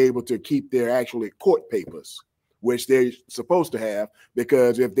be able to keep their actually court papers, which they're supposed to have,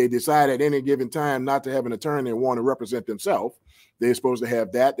 because if they decide at any given time not to have an attorney and want to represent themselves, they're supposed to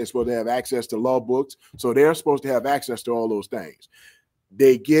have that. They're supposed to have access to law books. So they're supposed to have access to all those things.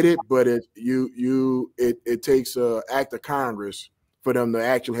 They get it, but it takes an act of Congress for them to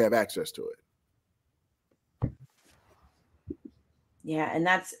actually have access to it. Yeah, and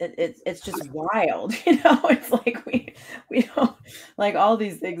it's just wild, It's like we don't, like, all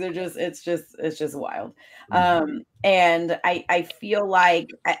these things are just it's just wild. And I feel like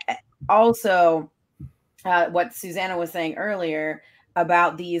also what Susannah was saying earlier,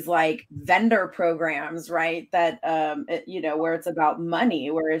 about these like vendor programs, right? That where it's about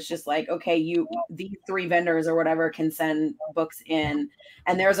money, where it's just like, okay, these 3 vendors or whatever can send books in,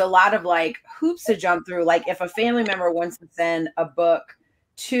 and there's a lot of like hoops to jump through. Like if a family member wants to send a book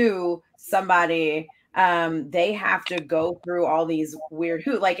to somebody, they have to go through all these weird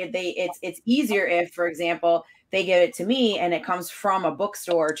hoops. Like it's easier if, for example, they give it to me and it comes from a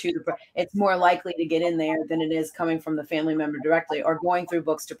bookstore it's more likely to get in there than it is coming from the family member directly or going through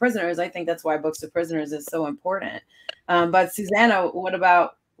Books to Prisoners. I think that's why Books to Prisoners is so important. But Susannah, what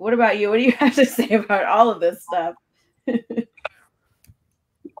about you? What do you have to say about all of this stuff?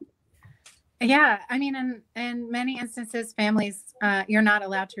 Yeah, I mean, in many instances, families, you're not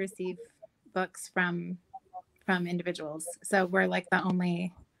allowed to receive books from individuals. So we're like the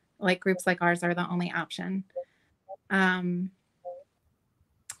only, like groups like ours are the only option.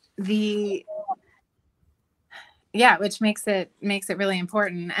 Which makes it really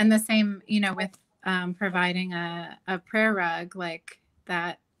important. And the same, with providing a prayer rug, like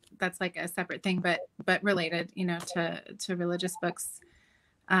that's like a separate thing, but related, to religious books.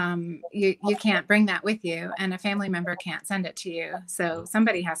 You can't bring that with you, and a family member can't send it to you. So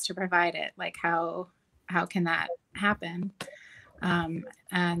somebody has to provide it. Like how can that happen?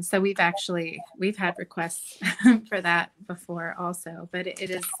 And so we've had requests for that before also, but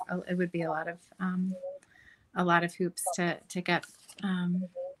it would be a lot of hoops to get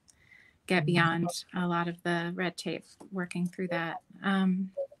beyond a lot of the red tape working through that. In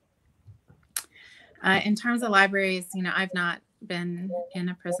terms of libraries, I've not been in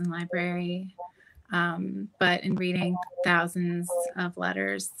a prison library, but in reading thousands of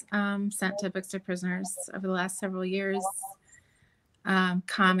letters sent to Books to Prisoners over the last several years,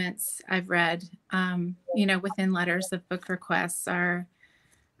 comments I've read, within letters of book requests are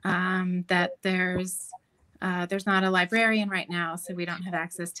that there's not a librarian right now, so we don't have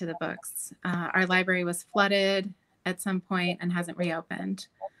access to the books. Our library was flooded at some point and hasn't reopened.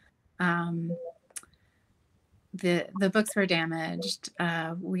 The books were damaged.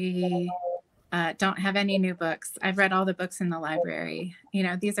 We don't have any new books. I've read all the books in the library.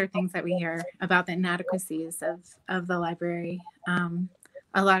 These are things that we hear about, the inadequacies of the library.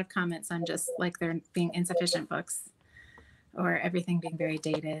 A lot of comments on just like there being insufficient books or everything being very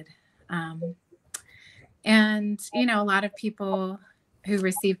dated. And, a lot of people who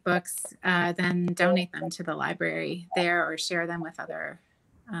receive books then donate them to the library there or share them with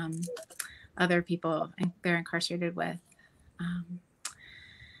other people they're incarcerated with.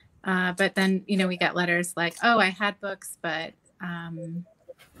 But then, we get letters like, oh, I had books, but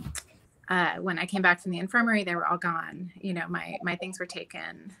when I came back from the infirmary, they were all gone. My things were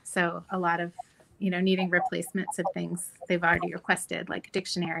taken. So a lot of, needing replacements of things they've already requested, like a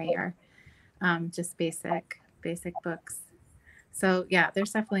dictionary or just basic books. So yeah,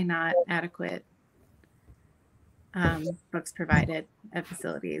 there's definitely not adequate books provided at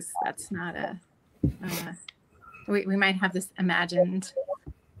facilities. That's not we might have this imagined,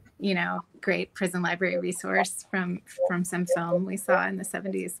 great prison library resource from some film we saw in the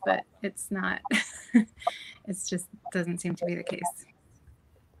 70s, but it's not. It's just doesn't seem to be the case.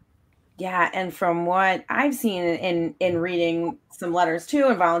 Yeah, and from what I've seen in reading some letters too,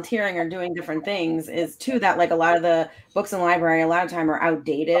 and volunteering or doing different things, is too that like a lot of the books in the library a lot of time are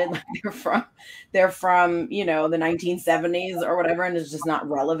outdated. Like they're from the 1970s or whatever, and it's just not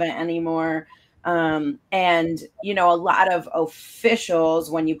relevant anymore. And a lot of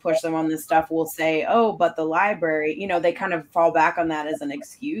officials, when you push them on this stuff, will say, "Oh, but the library," they kind of fall back on that as an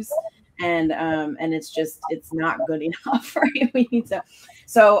excuse, and it's not good enough, right? We need to.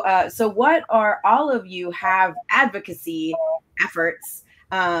 So what are all of you have advocacy efforts?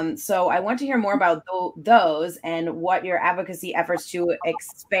 So I want to hear more about those and what your advocacy efforts to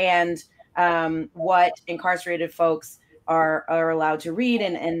expand what incarcerated folks are allowed to read,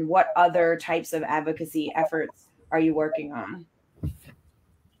 and what other types of advocacy efforts are you working on?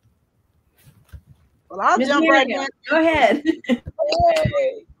 Well, I'll jump right in. Go ahead.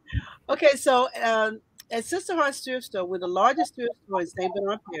 Hey. Okay, so at SisterHearts Thrift Store, we're the largest thrift store in St.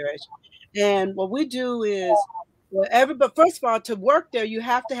 Bernard Parish. And what we do is, but first of all, to work there, you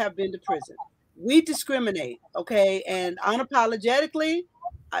have to have been to prison. We discriminate, okay? And unapologetically,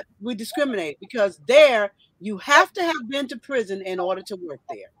 we discriminate because there, you have to have been to prison in order to work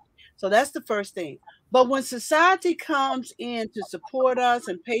there. So that's the first thing. But when society comes in to support us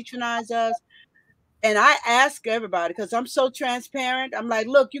and patronize us, and I ask everybody, because I'm so transparent, I'm like,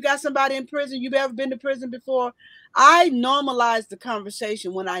 look, you got somebody in prison, you've ever been to prison before? I normalize the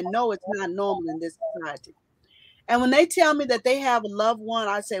conversation when I know it's not normal in this society. And when they tell me that they have a loved one,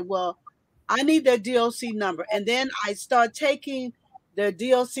 I say, well, I need their DOC number. And then I start taking their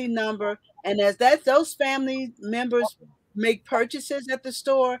DOC number, and as those family members make purchases at the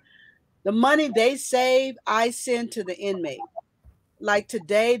store, the money they save, I send to the inmate. Like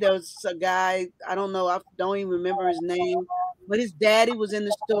today, there was a guy, I don't know, I don't even remember his name, but his daddy was in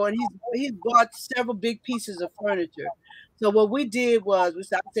the store and he's bought several big pieces of furniture. So what we did was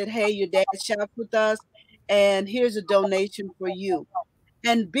I said, hey, your dad shopped with us, and here's a donation for you.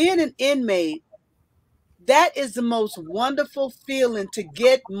 And being an inmate, that is the most wonderful feeling, to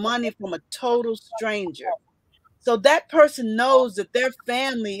get money from a total stranger. So that person knows that their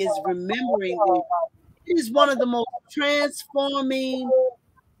family is remembering them. It is one of the most transforming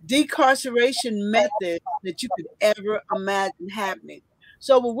decarceration methods that you could ever imagine happening.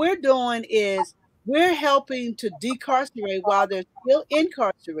 So what we're doing is we're helping to decarcerate while they're still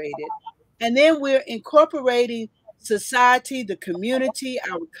incarcerated. And then we're incorporating society, the community,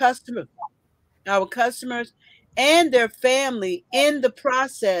 our customers and their family in the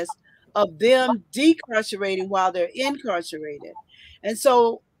process of them decarcerating while they're incarcerated. And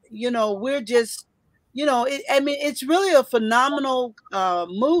so, we're just, it's really a phenomenal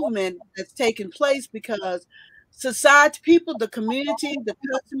movement that's taking place, because society, people, the community, the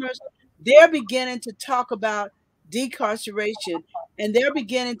customers, they're beginning to talk about decarceration, and they're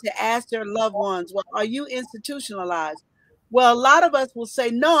beginning to ask their loved ones, well, are you institutionalized? Well, a lot of us will say,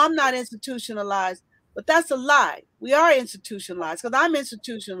 no, I'm not institutionalized, but that's a lie. We are institutionalized, because I'm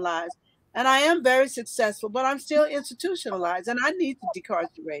institutionalized and I am very successful, but I'm still institutionalized, and I need to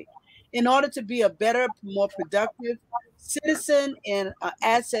decarcerate in order to be a better, more productive citizen and an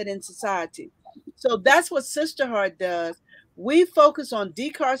asset in society. So that's what SisterHeart does. We focus on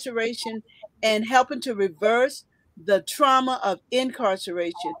decarceration and helping to reverse the trauma of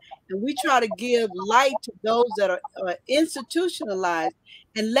incarceration. And we try to give light to those that are institutionalized,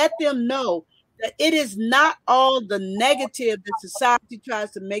 and let them know that it is not all the negative that society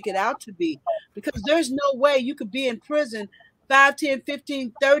tries to make it out to be, because there's no way you could be in prison 5, 10,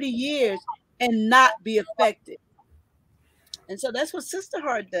 15, 30 years and not be affected. And so that's what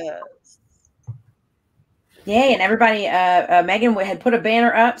SisterHeart does. Yay. And everybody, Megan had put a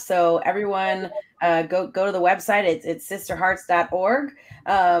banner up, so everyone go to the website. It's sisterhearts.org,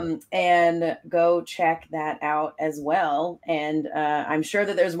 and go check that out as well. And I'm sure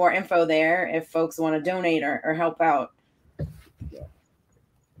that there's more info there if folks want to donate or help out.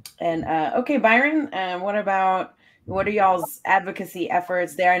 And okay, Byron, what are y'all's advocacy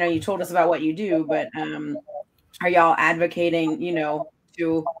efforts there? I know you told us about what you do, but are y'all advocating,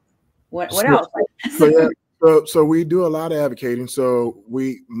 to what else? So we do a lot of advocating. So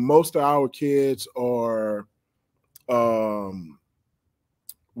most of our kids are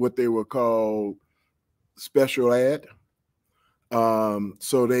what they would call special ed.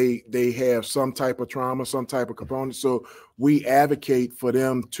 So they have some type of trauma, some type of component. So we advocate for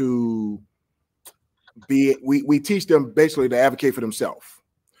them to we teach them basically to advocate for themselves.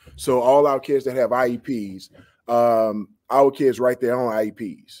 So all our kids that have IEPs, our kids write their own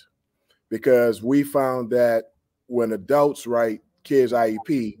IEPs, because we found that when adults write kids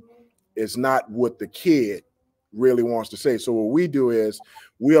IEP, it's not what the kid really wants to say. So what we do is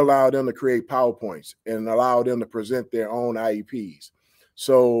we allow them to create PowerPoints and allow them to present their own IEPs.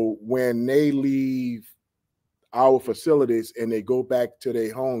 So when they leave our facilities and they go back to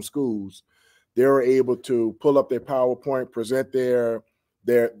their home schools, they're able to pull up their PowerPoint, present their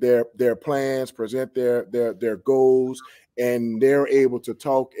plans, present their goals, and they're able to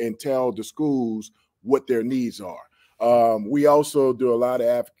talk and tell the schools what their needs are. We also do a lot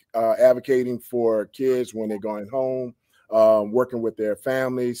of advocating for kids when they're going home, working with their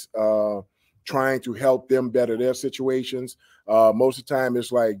families, trying to help them better their situations. Most of the time,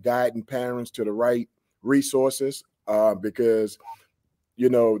 it's like guiding parents to the right resources, because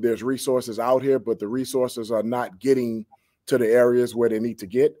there's resources out here, but the resources are not getting to the areas where they need to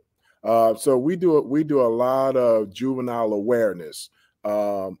get. So we do a lot of juvenile awareness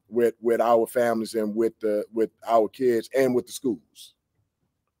with our families and with our kids and with the schools.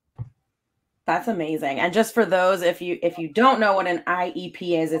 That's amazing. And just for those, if you don't know what an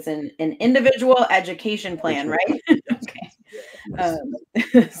IEP is, it's an individual education plan, right? Okay.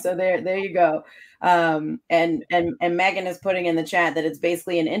 So there you go. And Megan is putting in the chat that it's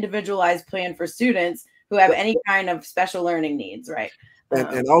basically an individualized plan for students who have any kind of special learning needs, right?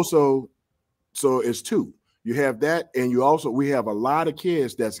 And also, so it's two. You have that, and we have a lot of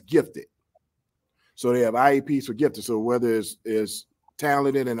kids that's gifted. So they have IEPs for gifted. So whether it's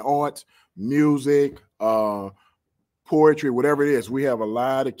talented in arts, music, poetry, whatever it is, we have a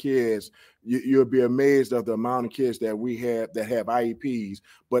lot of kids. You'll be amazed at the amount of kids that we have that have IEPs,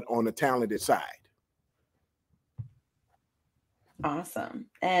 but on the talented side. Awesome.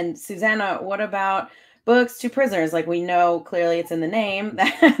 And Susannah, what about books to prisoners? Like, we know clearly it's in the name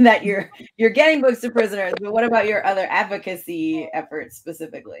that you're getting books to prisoners, but what about your other advocacy efforts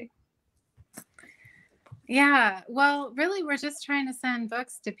specifically? Yeah, well, really, we're just trying to send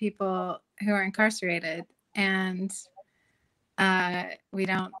books to people who are incarcerated, and we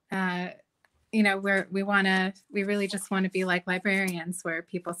don't, we really just want to be like librarians, where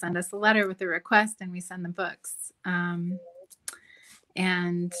people send us a letter with a request and we send them books.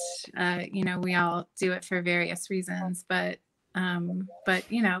 We all do it for various reasons, but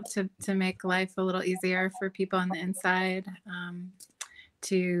to make life a little easier for people on the inside,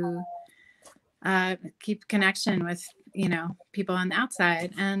 to keep connection with, people on the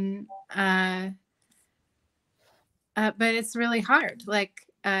outside. And, but it's really hard. Like,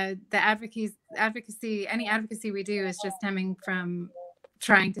 the any advocacy we do is just stemming from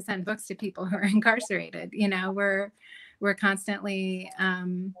trying to send books to people who are incarcerated. We're constantly,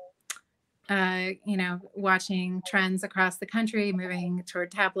 watching trends across the country, moving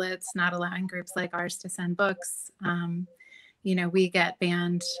toward tablets, not allowing groups like ours to send books. We get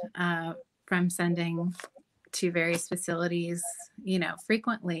banned from sending to various facilities,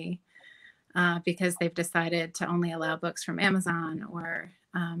 frequently, because they've decided to only allow books from Amazon or,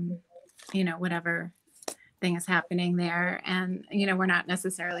 whatever thing is happening there. And, we're not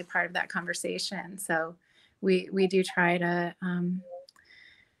necessarily part of that conversation. So we do try to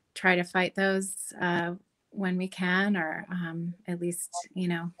fight those when we can, or at least,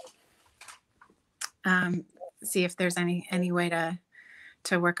 see if there's any way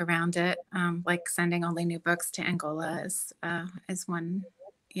to work around it. Like sending only new books to Angola is one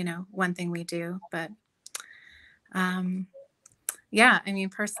thing we do. But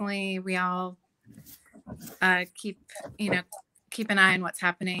personally, we all keep an eye on what's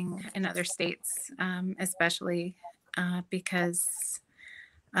happening in other states, especially because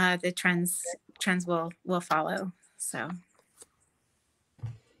the trends will follow. So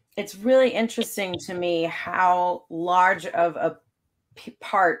it's really interesting to me how large of a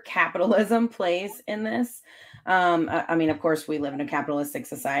part capitalism plays in this. Of course, we live in a capitalistic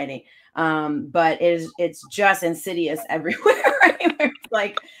society, but it's just insidious everywhere. Right? It's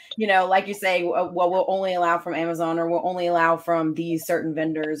like, like you say, well, we'll only allow from Amazon, or we'll only allow from these certain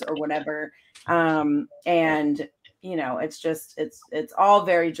vendors or whatever. It's all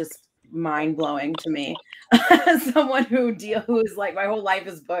very just mind blowing to me. Someone who is like, my whole life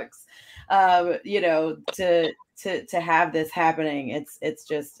is books, to have this happening. It's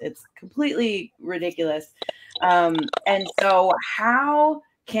completely ridiculous. And so how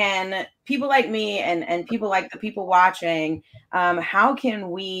can people like me and people like the people watching, how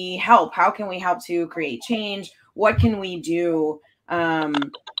can we help? How can we help to create change? What can we do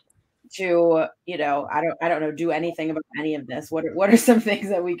to, I don't know, do anything about any of this? What are some things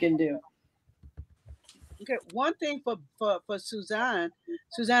that we can do? Okay, one thing for Suzanne,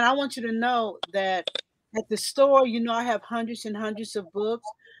 I want you to know that at the store, I have hundreds and hundreds of books.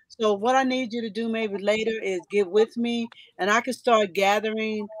 So what I need you to do maybe later is get with me, and I can start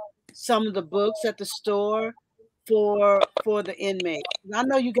gathering some of the books at the store for the inmates. I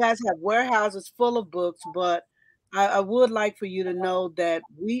know you guys have warehouses full of books, but I would like for you to know that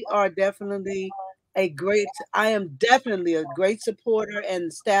we are definitely I am definitely a great supporter,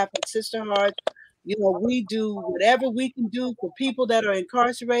 and staff at SisterHearts. We do whatever we can do for people that are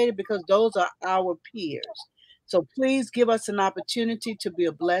incarcerated, because those are our peers. So please give us an opportunity to be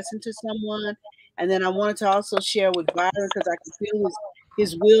a blessing to someone. And then I wanted to also share with Byron, because I can feel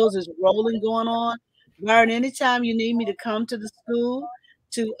his wheels is rolling going on. Byron, anytime you need me to come to the school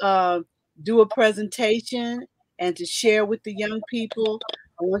to do a presentation and to share with the young people,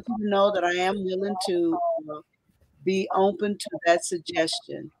 I want you to know that I am willing to be open to that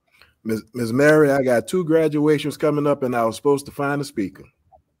suggestion. Ms. Mary, I got 2 graduations coming up, and I was supposed to find a speaker.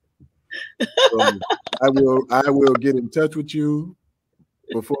 So I will get in touch with you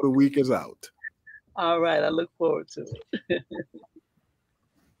before the week is out. All right, I look forward to it.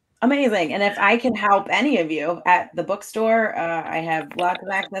 Amazing. And if I can help any of you at the bookstore, I have lots of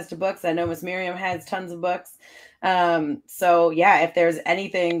access to books. I know Miss Maryam has tons of books. So yeah, if there's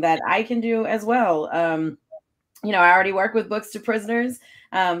anything that I can do as well, I already work with books to prisoners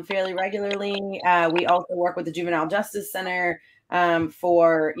fairly regularly. We also work with the Juvenile Justice Center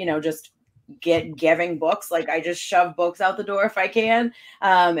for, just giving books. Like, I just shove books out the door if I can,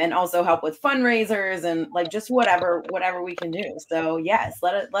 and also help with fundraisers and like just whatever we can do. So yes,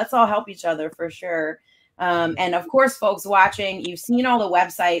 let's all help each other for sure. And of course, folks watching, you've seen all the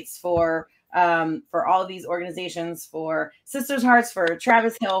websites for for all of these organizations, for Sisters Hearts, for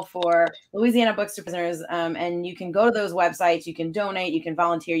Travis Hill, for Louisiana Books to Prisoners. And you can go to those websites, you can donate, you can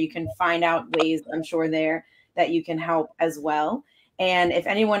volunteer, you can find out ways, I'm sure, there that you can help as well. And if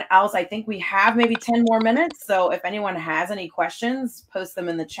anyone else, I think we have maybe 10 more minutes. So if anyone has any questions, post them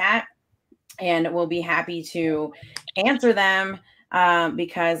in the chat and we'll be happy to answer them.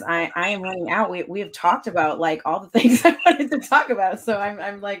 Because I am running out. We have talked about like all the things I wanted to talk about. So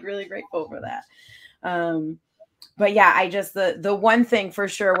I'm like really grateful for that. But yeah, I just, the one thing for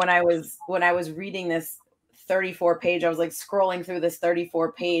sure, when I was reading this 34-page, I was like scrolling through this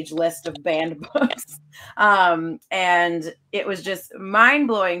 34-page list of banned books. And it was just mind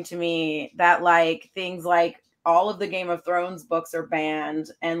blowing to me that like things like all of the Game of Thrones books are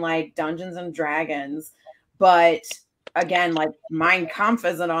banned and like Dungeons and Dragons, but again, like Mein Kampf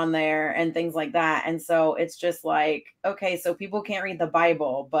isn't on there and things like that. And so it's just like, okay, so people can't read the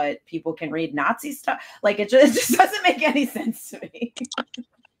Bible, but people can read Nazi stuff. Like it just doesn't make any sense to me.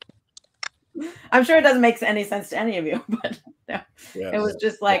 I'm sure it doesn't make any sense to any of you, but no. Yes. It was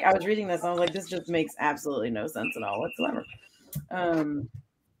just like, I was reading this and I was like, this just makes absolutely no sense at all whatsoever.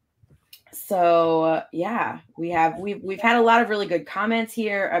 So yeah, we've had a lot of really good comments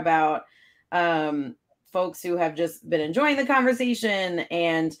here about, folks who have just been enjoying the conversation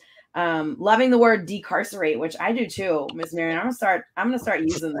and loving the word decarcerate, which I do too, Miss Maryam. I'm gonna start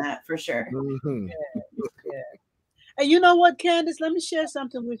using that for sure. Mm-hmm. Yeah. And you know what, Candice? Let me share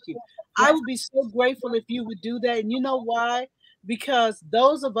something with you. Yeah. I would be so grateful if you would do that. And you know why? Because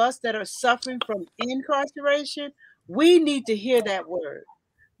those of us that are suffering from incarceration, we need to hear that word.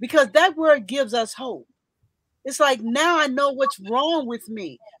 Because that word gives us hope. It's like, now I know what's wrong with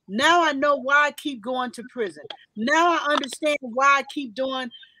me. Now I know why I keep going to prison. Now I understand why I keep doing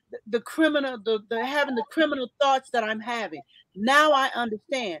the criminal, having the criminal thoughts that I'm having. Now I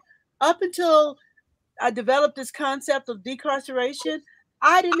understand. Up until I developed this concept of decarceration,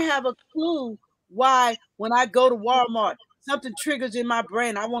 I didn't have a clue why when I go to Walmart, something triggers in my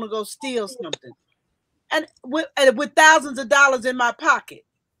brain. I want to go steal something. And with thousands of dollars in my pocket.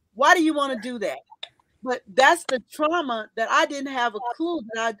 Why do you want to do that? But that's the trauma that I didn't have a clue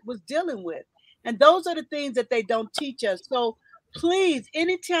that I was dealing with. And those are the things that they don't teach us. So please,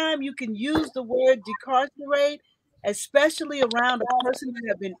 anytime you can use the word decarcerate, especially around a person that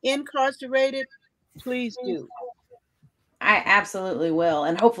have been incarcerated, please do. I absolutely will.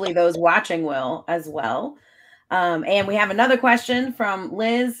 And hopefully those watching will as well. And we have another question from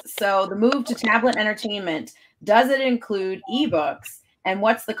Liz. So the move to tablet entertainment, does it include ebooks? And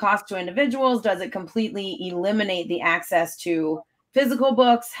what's the cost to individuals? Does it completely eliminate the access to physical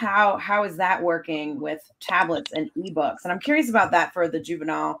books? How is that working with tablets and ebooks? And I'm curious about that for the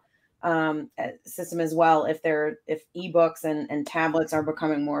juvenile system as well, if ebooks and tablets are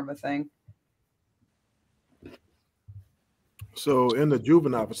becoming more of a thing. So in the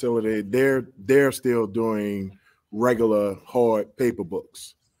juvenile facility, they're still doing regular hard paper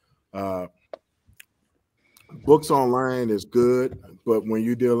books. Books online is good, but when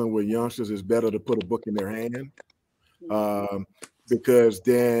you're dealing with youngsters, it's better to put a book in their hand because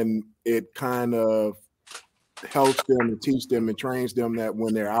then it kind of helps them and teach them and trains them that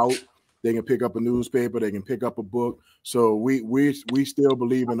when they're out, they can pick up a newspaper, they can pick up a book. So we still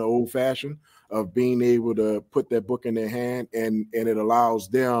believe in the old fashioned of being able to put that book in their hand, and it allows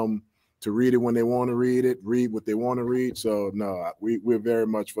them to read it when they want to read it, read what they want to read. So no, we're very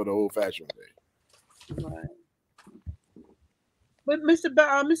much for the old fashioned way. Right. But Mr.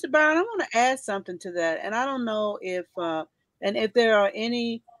 Byron, I want to add something to that, and I don't know if there are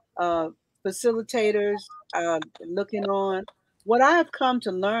any facilitators looking on. What I have come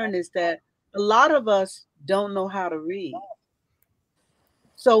to learn is that a lot of us don't know how to read.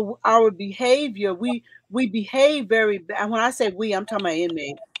 So our behavior, we behave very bad. When I say we, I'm talking about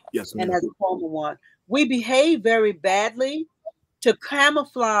inmates. Yes, ma'am. And as a former one, we behave very badly to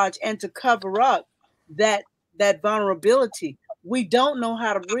camouflage and to cover up that vulnerability. We don't know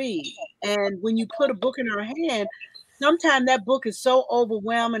how to read. And when you put a book in our hand, sometimes that book is so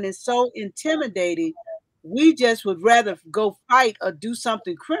overwhelming and so intimidating, we just would rather go fight or do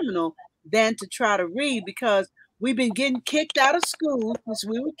something criminal than to try to read, because we've been getting kicked out of school since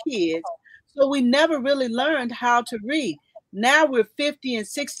we were kids. So we never really learned how to read. Now we're 50 and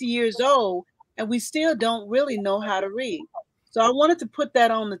 60 years old and we still don't really know how to read. So I wanted to put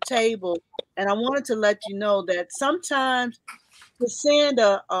that on the table, and I wanted to let you know that sometimes to send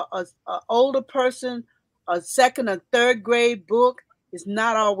a older person a second or third grade book is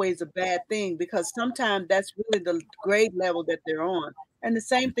not always a bad thing, because sometimes that's really the grade level that they're on. And the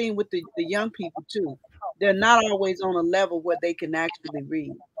same thing with the young people too. They're not always on a level where they can actually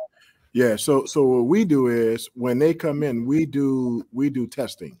read. Yeah. So what we do is when they come in, we do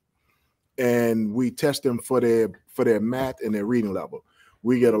testing, and we test them for their math and their reading level.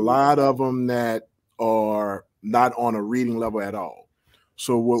 We get a lot of them that are not on a reading level at all.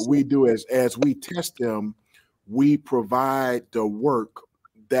 So what we do is, as we test them, we provide the work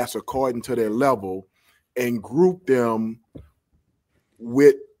that's according to their level and group them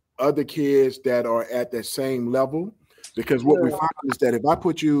with other kids that are at that same level. Because what we find is that if I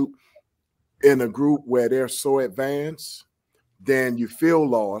put you in a group where they're so advanced, then you feel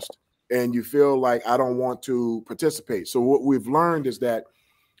lost and you feel like I don't want to participate. So what we've learned is that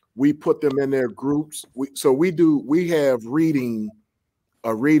we put them in their groups. We have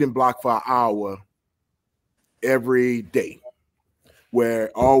a reading block for an hour every day,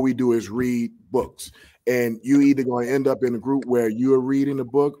 where all we do is read books. And you either going to end up in a group where you're reading a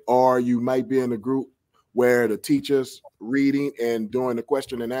book, or you might be in a group where the teacher's reading and doing the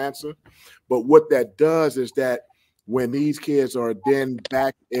question and answer. But what that does is that when these kids are then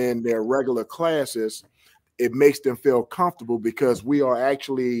back in their regular classes, it makes them feel comfortable, because we are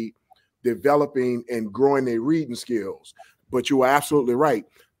actually developing and growing their reading skills. But you are absolutely right.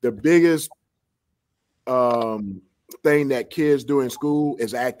 The biggest thing that kids do in school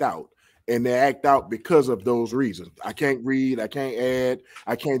is act out. And they act out because of those reasons. I can't read, I can't add,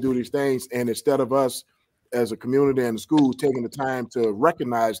 I can't do these things. And instead of us as a community and the school taking the time to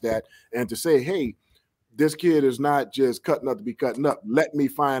recognize that and to say, hey, this kid is not just cutting up to be cutting up. Let me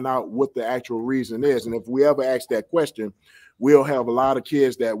find out what the actual reason is. And if we ever ask that question, we'll have a lot of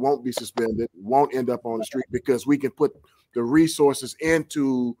kids that won't be suspended, won't end up on the street, because we can put the resources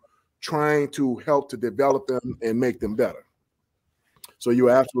into trying to help to develop them and make them better. So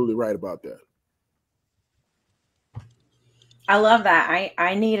you're absolutely right about that. I love that.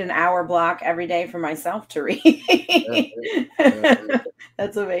 I need an hour block every day for myself to read.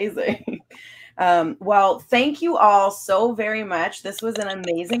 That's amazing. Well, thank you all so very much. This was an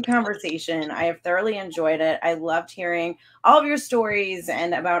amazing conversation. I have thoroughly enjoyed it. I loved hearing all of your stories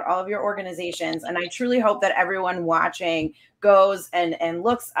and about all of your organizations. And I truly hope that everyone watching goes and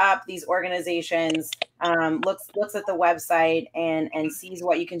looks up these organizations, looks at the website and sees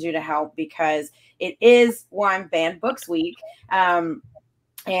what you can do to help, because it is Banned Books Week.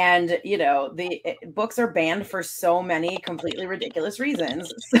 And, you know, the books are banned for so many completely ridiculous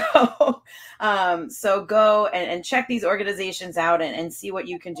reasons. So, so go and check these organizations out and see what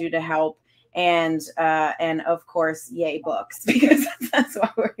you can do to help. And of course, yay books, because that's why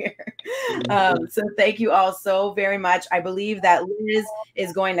we're here. So thank you all so very much. I believe that Liz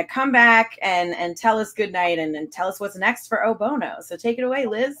is going to come back and tell us good night and tell us what's next for O Bono. So take it away,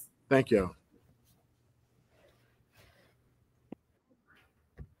 Liz. Thank you.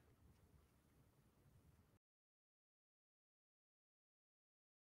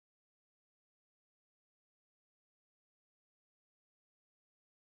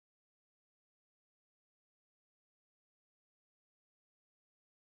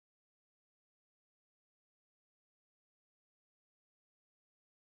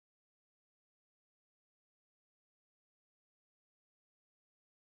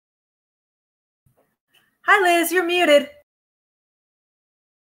 Hi, Liz, you're muted.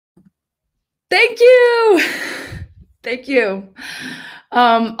 Thank you. Thank you.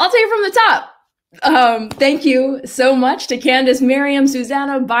 I'll take it from the top. Thank you so much to Candice, Maryam,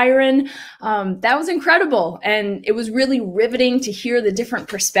 Susannah, Byron. That was incredible. And it was really riveting to hear the different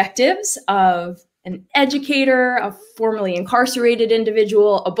perspectives of an educator, a formerly incarcerated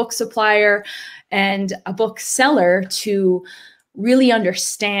individual, a book supplier, and a bookseller, to really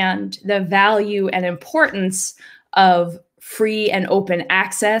understand the value and importance of free and open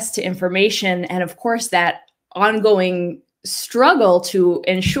access to information. And of course, that ongoing struggle to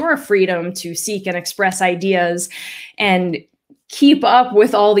ensure freedom to seek and express ideas and keep up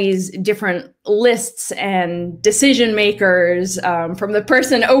with all these different lists and decision makers, from the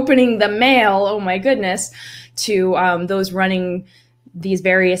person opening the mail, oh my goodness, to those running these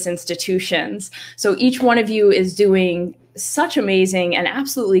various institutions. So each one of you is doing such amazing and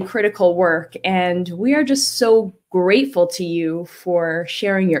absolutely critical work. And we are just so grateful to you for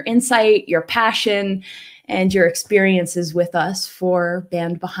sharing your insight, your passion, and your experiences with us for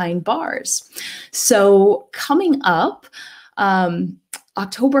Banned Behind Bars. So coming up,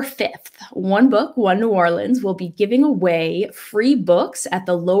 October 5th, One Book, One New Orleans will be giving away free books at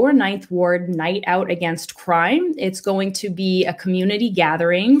the Lower Ninth Ward Night Out Against Crime. It's going to be a community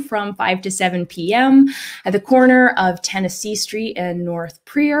gathering from 5 to 7 p.m. at the corner of Tennessee Street and North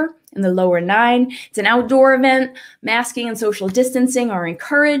Prior. in the lower 9. It's an outdoor event. Masking and social distancing are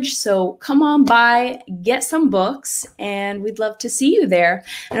encouraged. So come on by, get some books, and we'd love to see you there.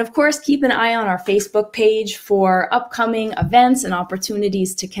 And of course, keep an eye on our Facebook page for upcoming events and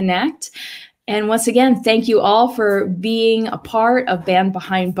opportunities to connect. And once again, thank you all for being a part of Band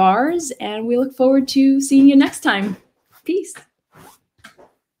Behind Bars, and we look forward to seeing you next time. Peace.